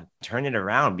kind of turn it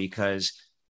around? Because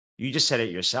you just said it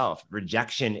yourself.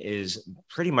 Rejection is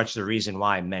pretty much the reason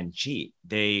why men cheat.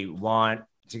 They want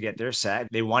to get their set.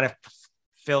 They want to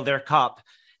fill their cup,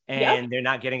 and they're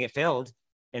not getting it filled.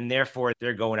 And therefore,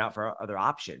 they're going out for other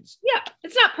options. Yeah,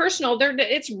 it's not personal.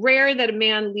 It's rare that a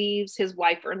man leaves his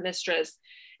wife or mistress.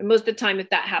 And most of the time, if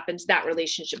that happens, that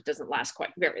relationship doesn't last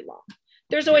quite very long.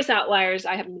 There's always outliers.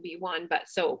 I happen to be one.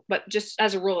 But just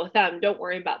as a rule of thumb, don't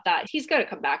worry about that. He's going to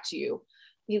come back to you.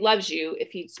 He loves you.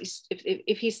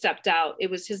 If he stepped out, it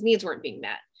was his needs weren't being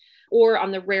met, or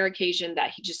on the rare occasion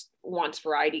that he just wants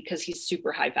variety because he's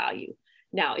super high value.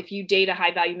 Now, if you date a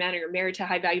high value man or you're married to a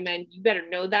high value man, you better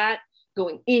know that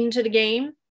going into the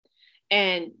game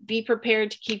and be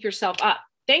prepared to keep yourself up.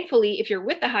 Thankfully, if you're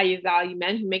with the high value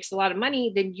man who makes a lot of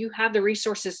money, then you have the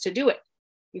resources to do it.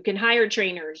 You can hire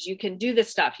trainers, you can do this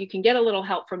stuff. You can get a little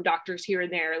help from doctors here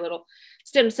and there, a little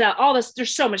stem cell, all this.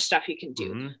 There's so much stuff you can do.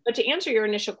 Mm-hmm. But to answer your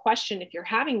initial question, if you're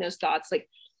having those thoughts, like,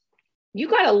 you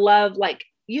got to love, like,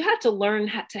 you have to learn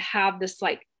how to have this,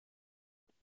 like,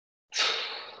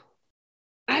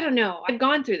 I don't know. I've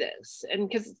gone through this, and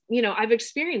because, I've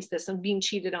experienced this and being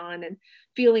cheated on and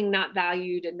feeling not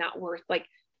valued and not worth, like,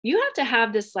 you have to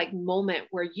have this like moment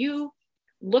where you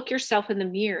look yourself in the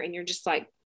mirror and you're just like,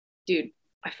 dude,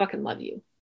 I fucking love you.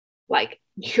 Like,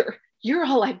 you're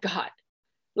all I've got.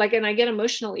 Like, and I get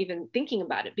emotional even thinking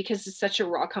about it because it's such a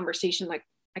raw conversation. Like,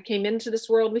 I came into this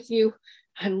world with you,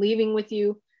 I'm leaving with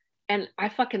you, and I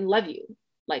fucking love you,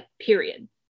 like, period.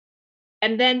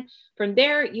 And then from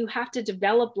there, you have to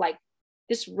develop like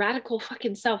this radical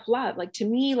fucking self-love. Like, to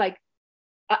me, like,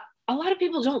 a lot of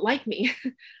people don't like me.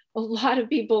 A lot of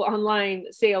people online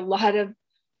say a lot of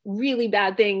really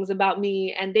bad things about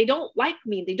me, and they don't like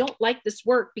me. They don't like this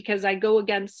work because I go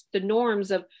against the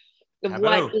norms of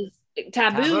what is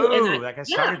taboo. Taboo. Like I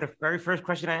started the very first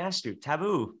question I asked you.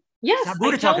 Taboo. Yes.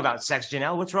 Taboo to talk about sex,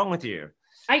 Jennelle. What's wrong with you?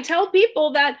 I tell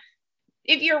people that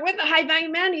if you're with a high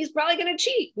value man, he's probably going to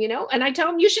cheat, and I tell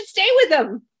them you should stay with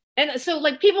him. And so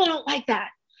like people don't like that.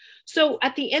 So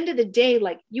at the end of the day,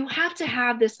 like you have to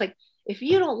have this, like, if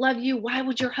you don't love you, why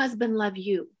would your husband love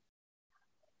you?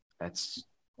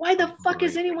 Why the fuck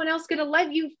is anyone else going to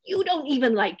love you? You don't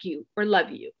even like you or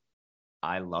love you.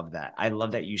 I love that. I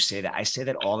love that you say that. I say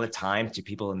that all the time to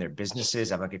people in their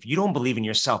businesses. I'm like, if you don't believe in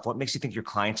yourself, what makes you think your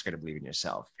clients are going to believe in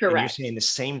yourself? Correct. And you're saying the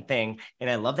same thing. And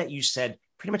I love that you said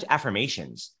pretty much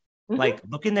affirmations. Like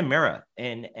look in the mirror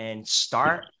and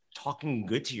start talking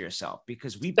good to yourself,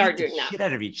 because we beat the shit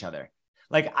out of each other.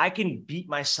 Like I can beat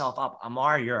myself up.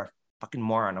 Amar, you're a fucking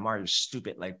moron. Amar, you're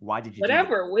stupid. Like, why did you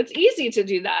whatever? It's easy to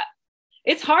do that.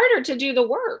 It's harder to do the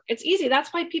work. It's easy.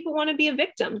 That's why people want to be a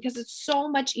victim, because it's so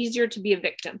much easier to be a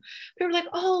victim. People are like,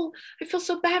 oh, I feel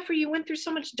so bad for you. You went through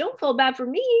so much. Don't feel bad for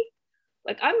me.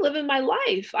 Like I'm living my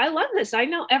life. I love this. I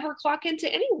don't ever clock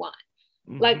into anyone.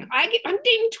 Like I'm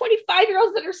dating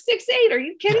 25-year-olds that are 6'8". Are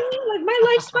you kidding me? Like my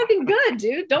life's fucking good,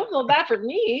 dude. Don't feel bad for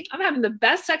me. I'm having the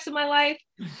best sex of my life.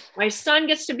 My son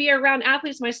gets to be around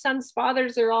athletes. My son's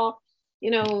fathers are all,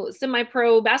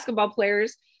 semi-pro basketball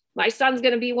players. My son's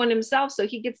going to be one himself. So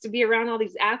he gets to be around all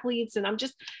these athletes. And I'm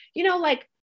just, like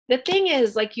the thing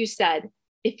is, like you said,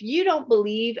 if you don't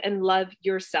believe and love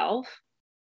yourself,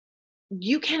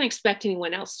 you can't expect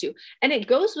anyone else to. And it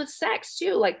goes with sex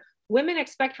too. Like women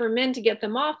expect for men to get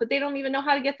them off, but they don't even know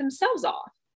how to get themselves off.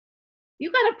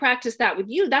 You got to practice that with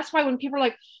you. That's why when people are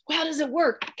like, well, how does it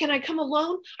work? Can I come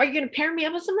alone? Are you going to pair me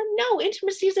up with someone? No,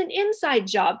 intimacy is an inside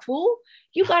job, fool.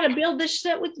 You got to build this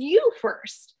shit with you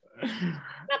first. I'm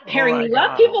not pairing you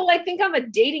up. People think I'm a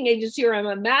dating agency or I'm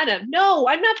a madam. No,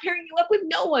 I'm not pairing you up with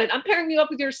no one. I'm pairing you up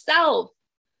with yourself.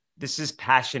 This is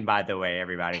passion, by the way,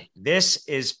 everybody. This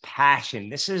is passion.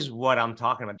 This is what I'm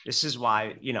talking about. This is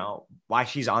why, why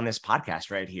she's on this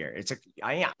podcast right here. It's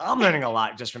I'm learning a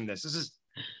lot just from this. This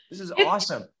is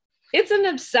awesome. It's an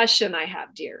obsession I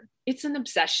have, dear. It's an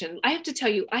obsession. I have to tell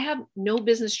you, I have no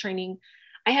business training.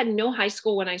 I had no high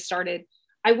school when I started.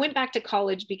 I went back to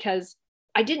college because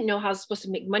I didn't know how I was supposed to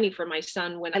make money for my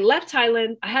son. When I left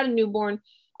Thailand, I had a newborn.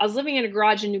 I was living in a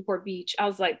garage in Newport Beach. I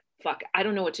was like, fuck, I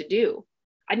don't know what to do.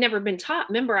 I'd never been taught.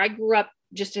 Remember, I grew up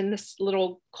just in this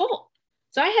little cult.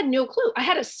 So I had no clue. I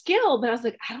had a skill, but I was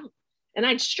like, and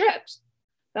I'd stripped.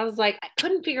 I was like, I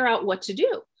couldn't figure out what to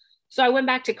do. So I went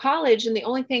back to college, and the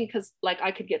only thing, because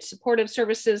I could get supportive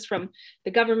services from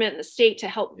the government and the state to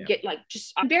help get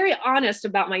I'm very honest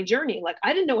about my journey. Like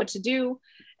I didn't know what to do.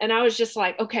 And I was just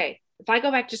like, okay, if I go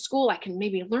back to school, I can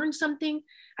maybe learn something.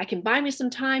 I can buy me some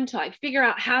time till I figure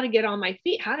out how to get on my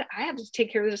feet. I have to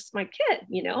take care of my kid,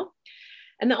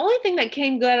 And the only thing that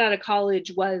came good out of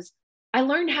college was I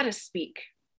learned how to speak.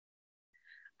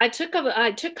 I took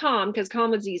comm because comm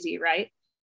was easy, right?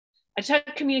 I took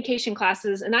communication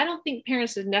classes, and I don't think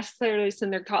parents should necessarily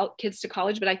send their kids to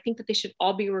college, but I think that they should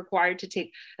all be required to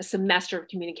take a semester of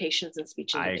communications and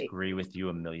speech and debate. I agree with you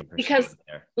 1,000,000%. Because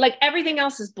everything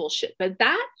else is bullshit, but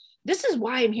this is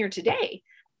why I'm here today.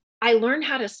 I learned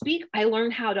how to speak. I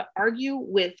learned how to argue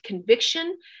with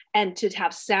conviction and to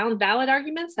have sound, valid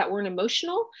arguments that weren't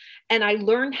emotional. And I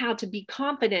learned how to be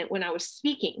confident when I was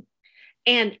speaking.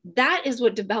 And that is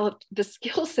what developed the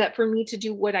skill set for me to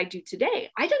do what I do today.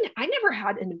 I never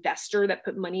had an investor that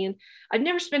put money in. I've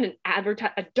never spent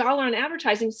a dollar on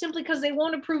advertising simply because they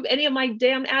won't approve any of my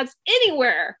damn ads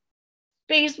anywhere.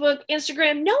 Facebook,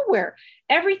 Instagram, nowhere.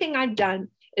 Everything I've done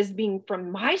is being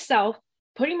from myself,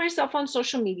 putting myself on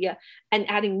social media and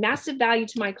adding massive value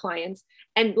to my clients.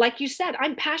 And like you said,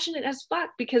 I'm passionate as fuck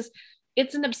because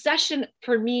it's an obsession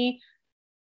for me.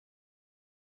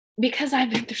 Because I've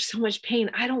been through so much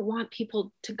pain, I don't want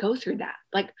people to go through that.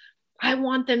 I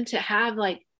want them to have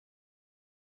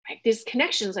these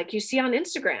connections like you see on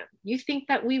Instagram. You think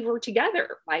that we were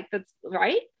together, that's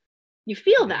right. You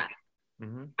feel that.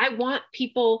 Mm-hmm. I want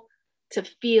people to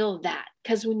feel that,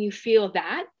 because when you feel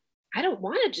that, I don't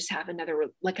want to just have another,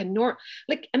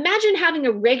 imagine having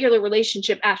a regular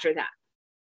relationship after that.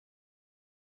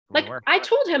 I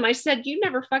told him, I said, you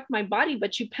never fucked my body,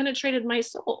 but you penetrated my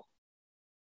soul.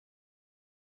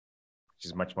 Which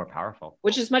is much more powerful.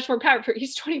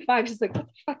 He's 25. He's like, what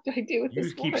the fuck do I do with this?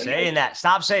 You keep saying that.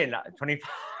 Stop saying that. 25.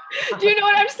 Do you know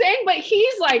what I'm saying? But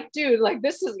he's like, dude,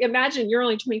 this is, imagine you're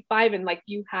only 25 and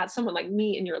you had someone like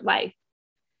me in your life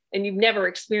and you've never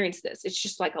experienced this. It's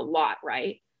just a lot,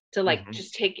 right? To mm-hmm.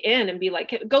 just take in and be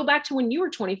go back to when you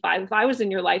were 25. If I was in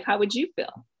your life, how would you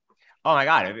feel? Oh my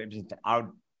God.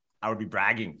 I would be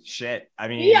bragging shit. I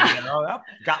mean, Yeah.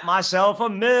 Got myself a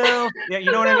MILF. Yeah,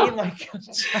 you know what I mean? Like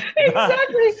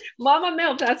Exactly. Mama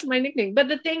MILF, that's my nickname. But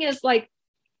the thing is, like,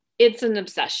 it's an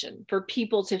obsession for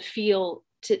people to feel,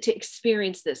 to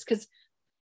experience this. Because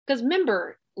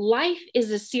remember, life is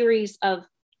a series of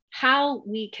how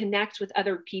we connect with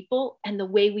other people and the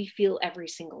way we feel every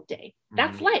single day.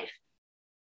 That's life.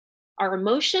 Our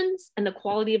emotions and the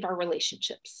quality of our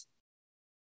relationships.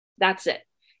 That's it.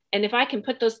 And if I can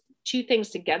put those two things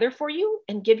together for you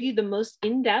and give you the most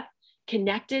in-depth,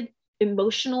 connected,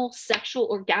 emotional, sexual,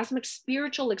 orgasmic,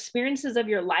 spiritual experiences of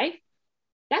your life,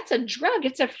 that's a drug.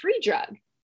 It's a free drug.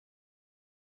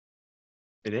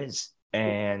 It is.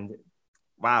 And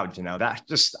wow, Jennelle, that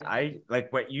just, I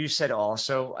like what you said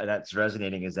also that's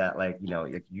resonating is that, like,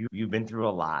 you've been through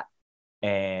a lot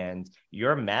and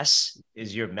your mess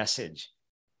is your message.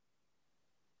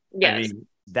 Yes. I mean,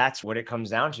 that's what it comes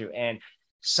down to. And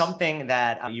something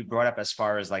that you brought up as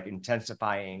far as like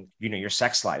intensifying, your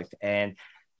sex life and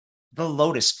the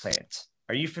lotus plant.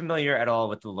 Are you familiar at all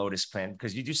with the lotus plant?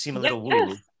 Because you do seem a little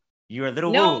woo. You're a little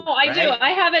woo. No, I right? do.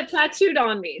 I have it tattooed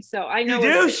on me, so I know.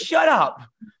 You do? Shut up.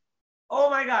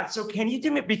 Oh my God. So can you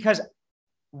do it? Because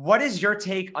what is your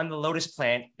take on the lotus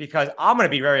plant? Because I'm going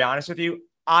to be very honest with you.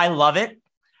 I love it.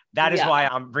 That is why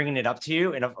I'm bringing it up to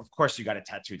you. And of course you got a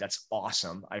tattoo. That's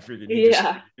awesome. I figured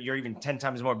you're even 10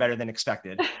 times more better than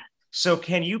expected. So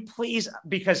can you please,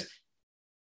 because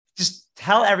just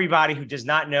tell everybody who does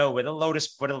not know what a lotus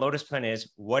plant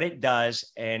is, what it does,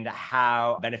 and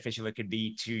how beneficial it could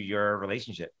be to your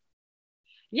relationship.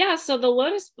 Yeah, so the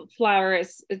lotus flower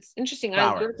it's interesting.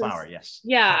 Flower, yes.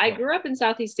 Yeah, I grew up in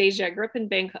Southeast Asia. I grew up in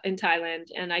Bangkok, in Thailand,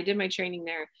 and I did my training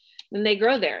there. And they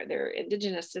grow there. They're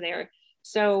indigenous to there.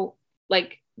 So,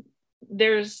 like,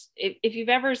 if you've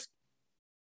ever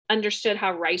understood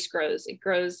how rice grows, it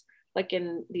grows like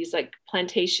in these like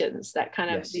plantations, that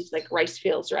kind of these like rice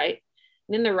fields, right?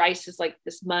 And then the rice is like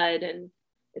this mud, and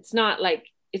it's not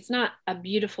a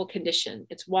beautiful condition.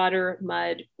 It's water,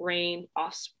 mud, rain,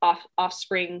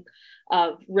 offspring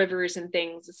of rivers and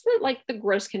things. It's not like the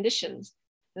gross conditions.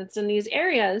 And it's in these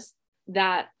areas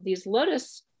that these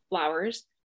lotus flowers,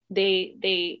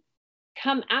 they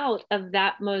come out of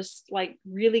that most like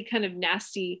really kind of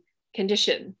nasty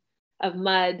condition of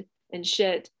mud and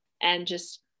shit and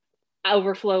just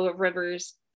overflow of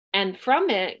rivers. And from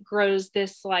it grows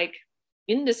this like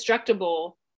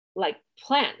indestructible like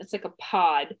plant. It's like a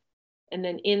pod. And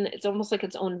then it's almost like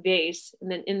its own vase. And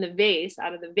then in the vase,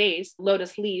 out of the vase,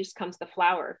 lotus leaves comes the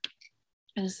flower.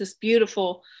 And it's this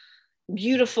beautiful,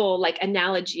 beautiful like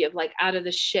analogy of like out of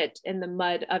the shit and the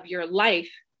mud of your life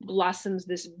blossoms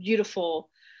this beautiful,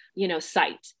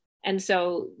 sight. And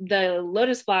so the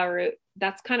lotus flower,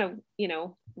 that's kind of,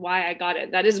 why I got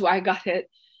it. That is why I got it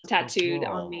tattooed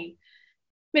on me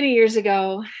many years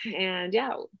ago. And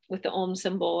with the Om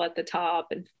symbol at the top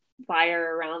and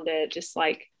fire around it, just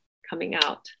like coming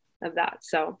out of that.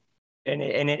 So and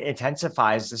it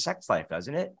intensifies the sex life,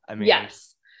 doesn't it? I mean,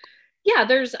 yes. Yeah,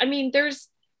 there's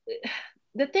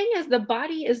the thing is, the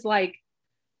body is like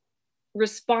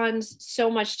responds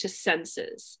so much to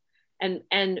senses,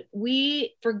 and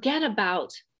we forget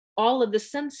about all of the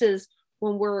senses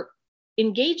when we're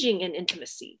engaging in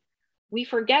intimacy. We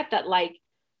forget that, like,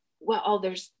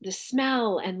 there's the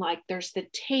smell, and like there's the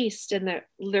taste, and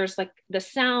there's like the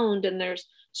sound, and there's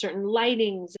certain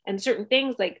lightings and certain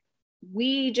things. Like,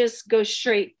 we just go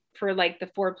straight for like the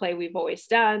foreplay we've always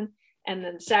done, and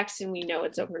then sex, and we know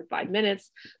it's over in 5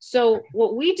 minutes. So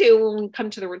what we do when we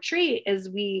come to the retreat is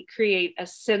we create a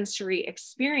sensory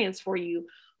experience for you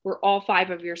where all 5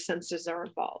 of your senses are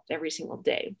involved every single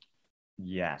day.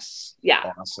 Yes.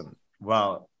 Yeah. Awesome.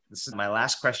 Well, this is my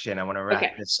last question. I want to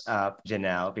wrap this up,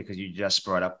 Jennelle, because you just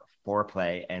brought up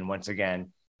foreplay. And once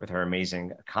again, with her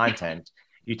amazing content,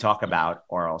 you talk about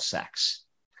oral sex.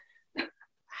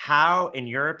 How, in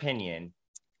your opinion,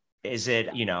 is it,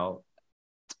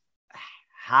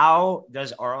 how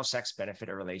does oral sex benefit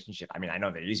a relationship? I mean, I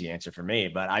know the easy answer for me,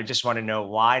 but I just want to know,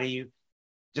 what's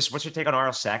your take on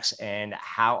oral sex, and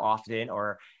how often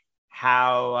or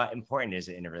how important is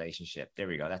it in a relationship? There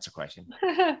we go. That's a question.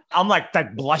 I'm like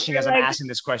blushing as I'm asking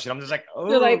this question. I'm just like, oh,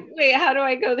 you're like, wait, how do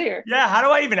I go there? Yeah. How do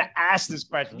I even ask this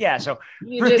question? Yeah. So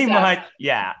pretty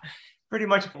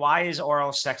much, why is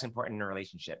oral sex important in a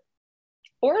relationship?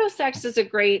 Oral sex is a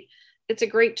great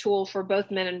tool for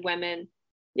both men and women.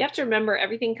 You have to remember,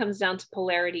 everything comes down to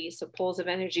polarity. So poles of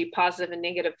energy, positive and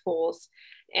negative poles.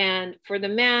 And for the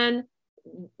man,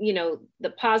 the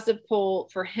positive pole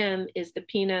for him is the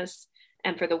penis.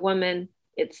 And for the woman,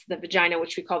 it's the vagina,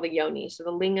 which we call the yoni. So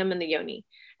the lingam and the yoni.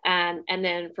 And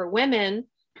then for women,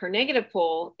 Her negative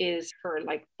pole is her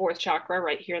like fourth chakra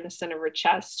right here in the center of her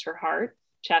chest, her heart,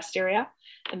 chest area.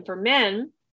 And for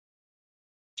men,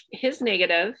 his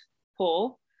negative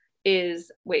pole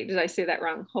is, wait, did I say that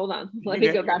wrong? Hold on. Let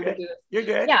me go back and do this. You're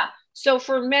good. Yeah. So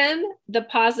for men, the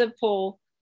positive pole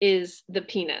is the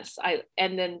penis.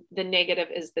 And then the negative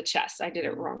is the chest. I did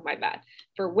it wrong. My bad.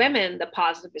 For women, the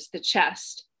positive is the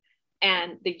chest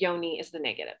and the yoni is the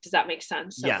negative. Does that make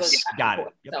sense? So yes. Got it.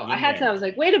 Yep, so I was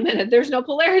like, wait a minute, there's no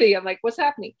polarity. I'm like, what's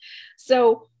happening?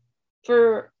 So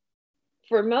for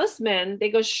most men, they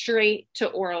go straight to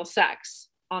oral sex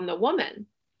on the woman,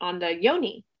 on the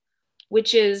yoni,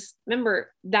 which is,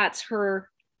 remember, that's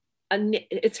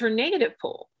it's her negative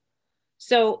pole.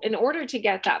 So in order to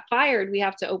get that fired, we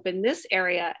have to open this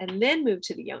area and then move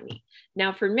to the yoni.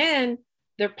 Now for men,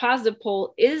 their positive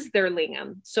pole is their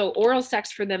lingam. So oral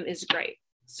sex for them is great.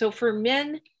 So for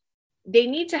men, they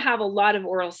need to have a lot of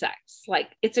oral sex. Like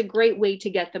it's a great way to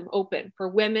get them open. For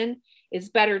women, it's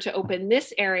better to open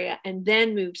this area and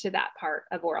then move to that part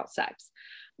of oral sex.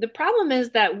 The problem is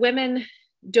that women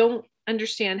don't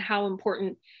understand how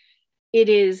important it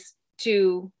is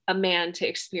to a man to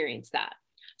experience that.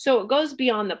 So it goes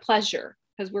beyond the pleasure,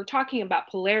 because we're talking about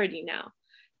polarity now.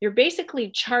 You're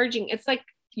basically charging, it's like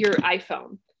your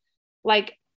iPhone.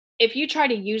 Like if you try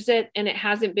to use it and it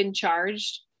hasn't been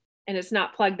charged and it's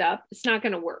not plugged up, it's not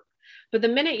going to work. But the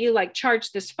minute you like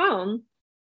charge this phone,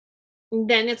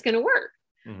 then it's going to work.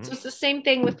 Mm-hmm. So it's the same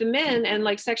thing with the men and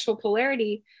like sexual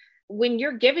polarity. When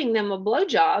you're giving them a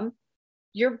blowjob,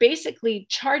 you're basically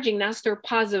charging, that's their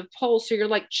positive pole. So you're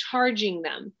like charging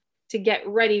them to get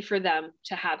ready for them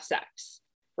to have sex,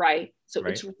 right? So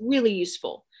It's really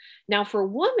useful. Now for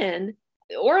women,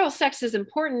 oral sex is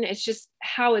important. It's just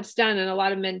how it's done. And a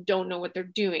lot of men don't know what they're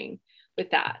doing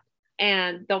with that.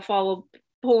 And they'll follow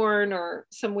porn or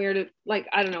some weird, like,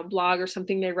 I don't know, blog or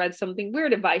something. They read something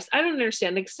weird advice. I don't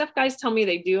understand. Like stuff guys tell me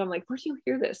they do. I'm like, where do you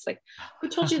hear this? Like, who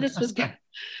told you this was good?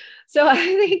 So I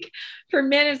think for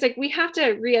men, it's like, we have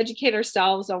to re-educate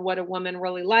ourselves on what a woman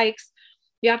really likes.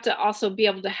 You have to also be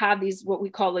able to have these, what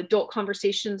we call adult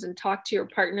conversations, and talk to your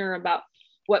partner about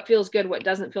what feels good, what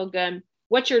doesn't feel good.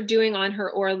 What you're doing on her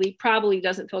orally probably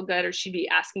doesn't feel good, or she'd be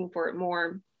asking for it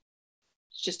more.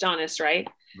 It's just honest, right?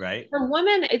 Right. For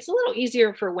women, it's a little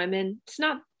easier for women. It's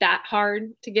not that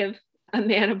hard to give a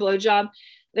man a blowjob.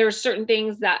 There are certain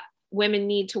things that women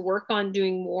need to work on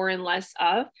doing more and less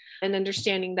of, and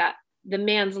understanding that the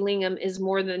man's lingam is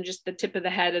more than just the tip of the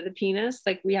head of the penis.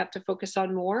 Like we have to focus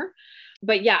on more.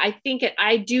 But yeah,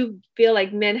 I do feel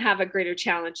like men have a greater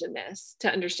challenge in this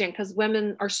to understand, because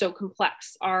women are so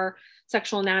complex. Our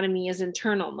sexual anatomy is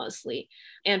internal mostly.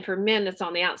 And for men, it's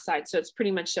on the outside. So it's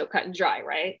pretty much so cut and dry,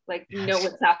 right? Like, you know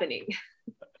what's happening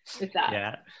with that.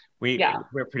 Yeah.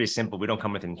 We're pretty simple. We don't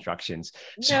come with instructions.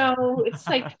 No, it's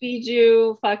like feed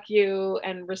you, fuck you,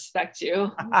 and respect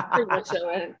you. Pretty much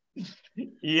it.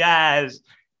 Yes.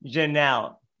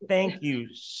 Jennelle, thank you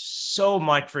so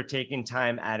much for taking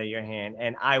time out of your hand.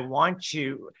 And I want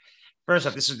you, first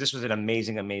off, this was an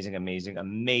amazing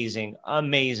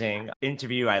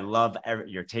interview. I love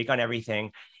your take on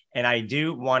everything. And I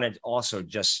do want to also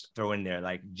just throw in there,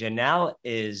 like, Jennelle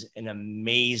is an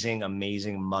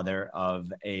amazing mother of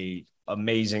a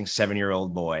amazing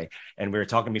 7-year-old boy. And we were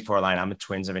talking before, line, I'm a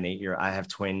twins of I have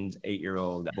twins,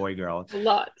 8-year-old boy, girl. A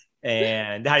lot.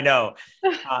 And I know,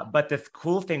 but the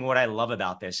cool thing, what I love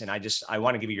about this, and I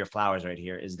want to give you your flowers right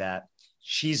here, is that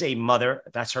she's a mother.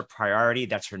 That's her priority.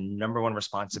 That's her number one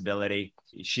responsibility.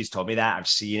 She's told me that. I've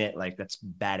seen it. Like, that's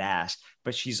badass.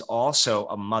 But she's also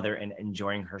a mother and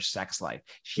enjoying her sex life.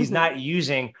 She's not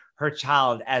using her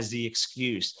child as the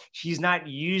excuse. She's not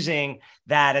using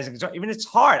that as, even it's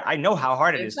hard. I know how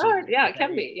hard it is. It's hard. Yeah, it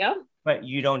can be. Yeah. But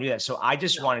you don't do that. So I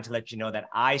just wanted to let you know that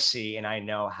I see and I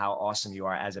know how awesome you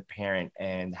are as a parent,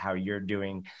 and how you're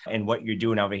doing and what you're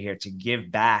doing over here to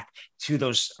give back to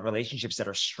those relationships that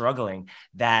are struggling,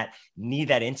 that need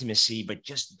that intimacy, but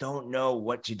just don't know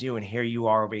what to do. And here you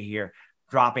are over here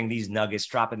dropping these nuggets,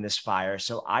 dropping this fire.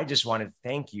 So I just want to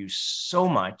thank you so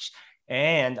much.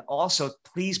 And also,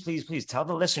 please tell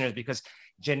the listeners, because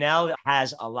Jennelle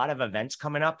has a lot of events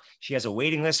coming up. She has a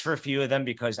waiting list for a few of them,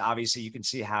 because obviously you can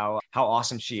see how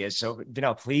awesome she is. So,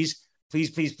 Jennelle,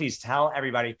 please tell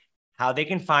everybody how they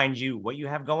can find you, what you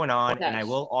have going on. Yes. And I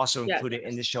will also include it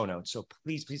in the show notes. So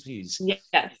please.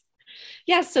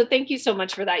 Yes. So thank you so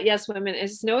much for that. Yes, women,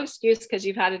 it's no excuse because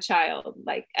you've had a child.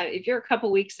 Like if you're a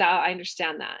couple weeks out, I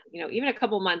understand that, even a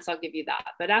couple months, I'll give you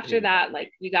that. But after that,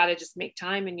 like, you got to just make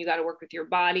time, and you got to work with your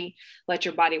body, let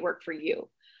your body work for you,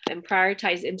 and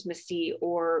prioritize intimacy,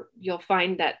 or you'll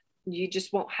find that you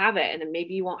just won't have it. And then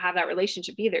maybe you won't have that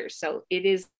relationship either. So it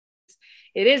is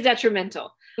it is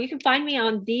detrimental. You can find me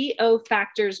on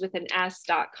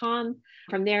theofactorswithanas.com.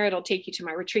 From there, it'll take you to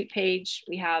my retreat page.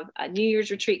 We have a New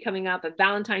Year's retreat coming up, a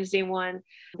Valentine's Day one.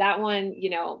 That one,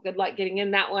 good luck getting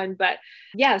in that one. But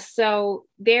yes, so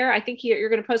there, I think you're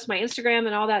going to post my Instagram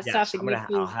and all that stuff. And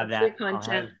I'll have that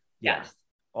content. Yes.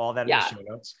 All that in the show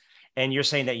notes. And you're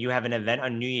saying that you have an event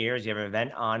on New Year's, you have an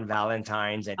event on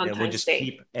Valentine's, and we'll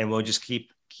just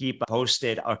keep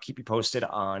posted or keep you posted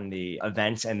on the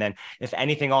events. And then if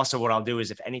anything, also what I'll do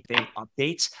is if anything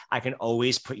updates, I can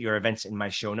always put your events in my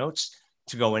show notes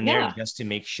to go in there just to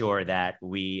make sure that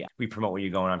we promote what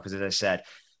you're going on. Because as I said,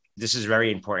 this is very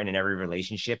important in every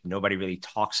relationship. Nobody really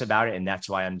talks about it. And that's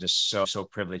why I'm just so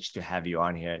privileged to have you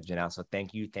on here, Jennelle. So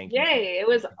thank you. Yay. It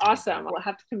was awesome. I'll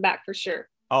have to come back for sure.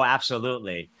 Oh,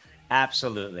 absolutely.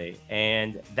 Absolutely.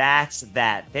 And that's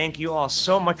that. Thank you all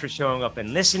so much for showing up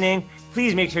and listening.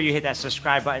 Please make sure you hit that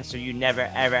subscribe button so you never,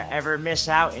 ever, ever miss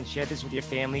out, and share this with your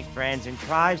family, friends, and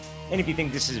tribes. And if you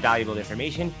think this is valuable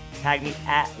information, tag me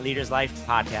at Leaders Life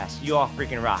Podcast. You all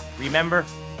freaking rock. Remember,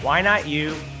 why not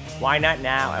you? Why not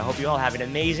now? I hope you all have an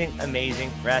amazing,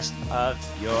 amazing rest of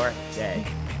your day.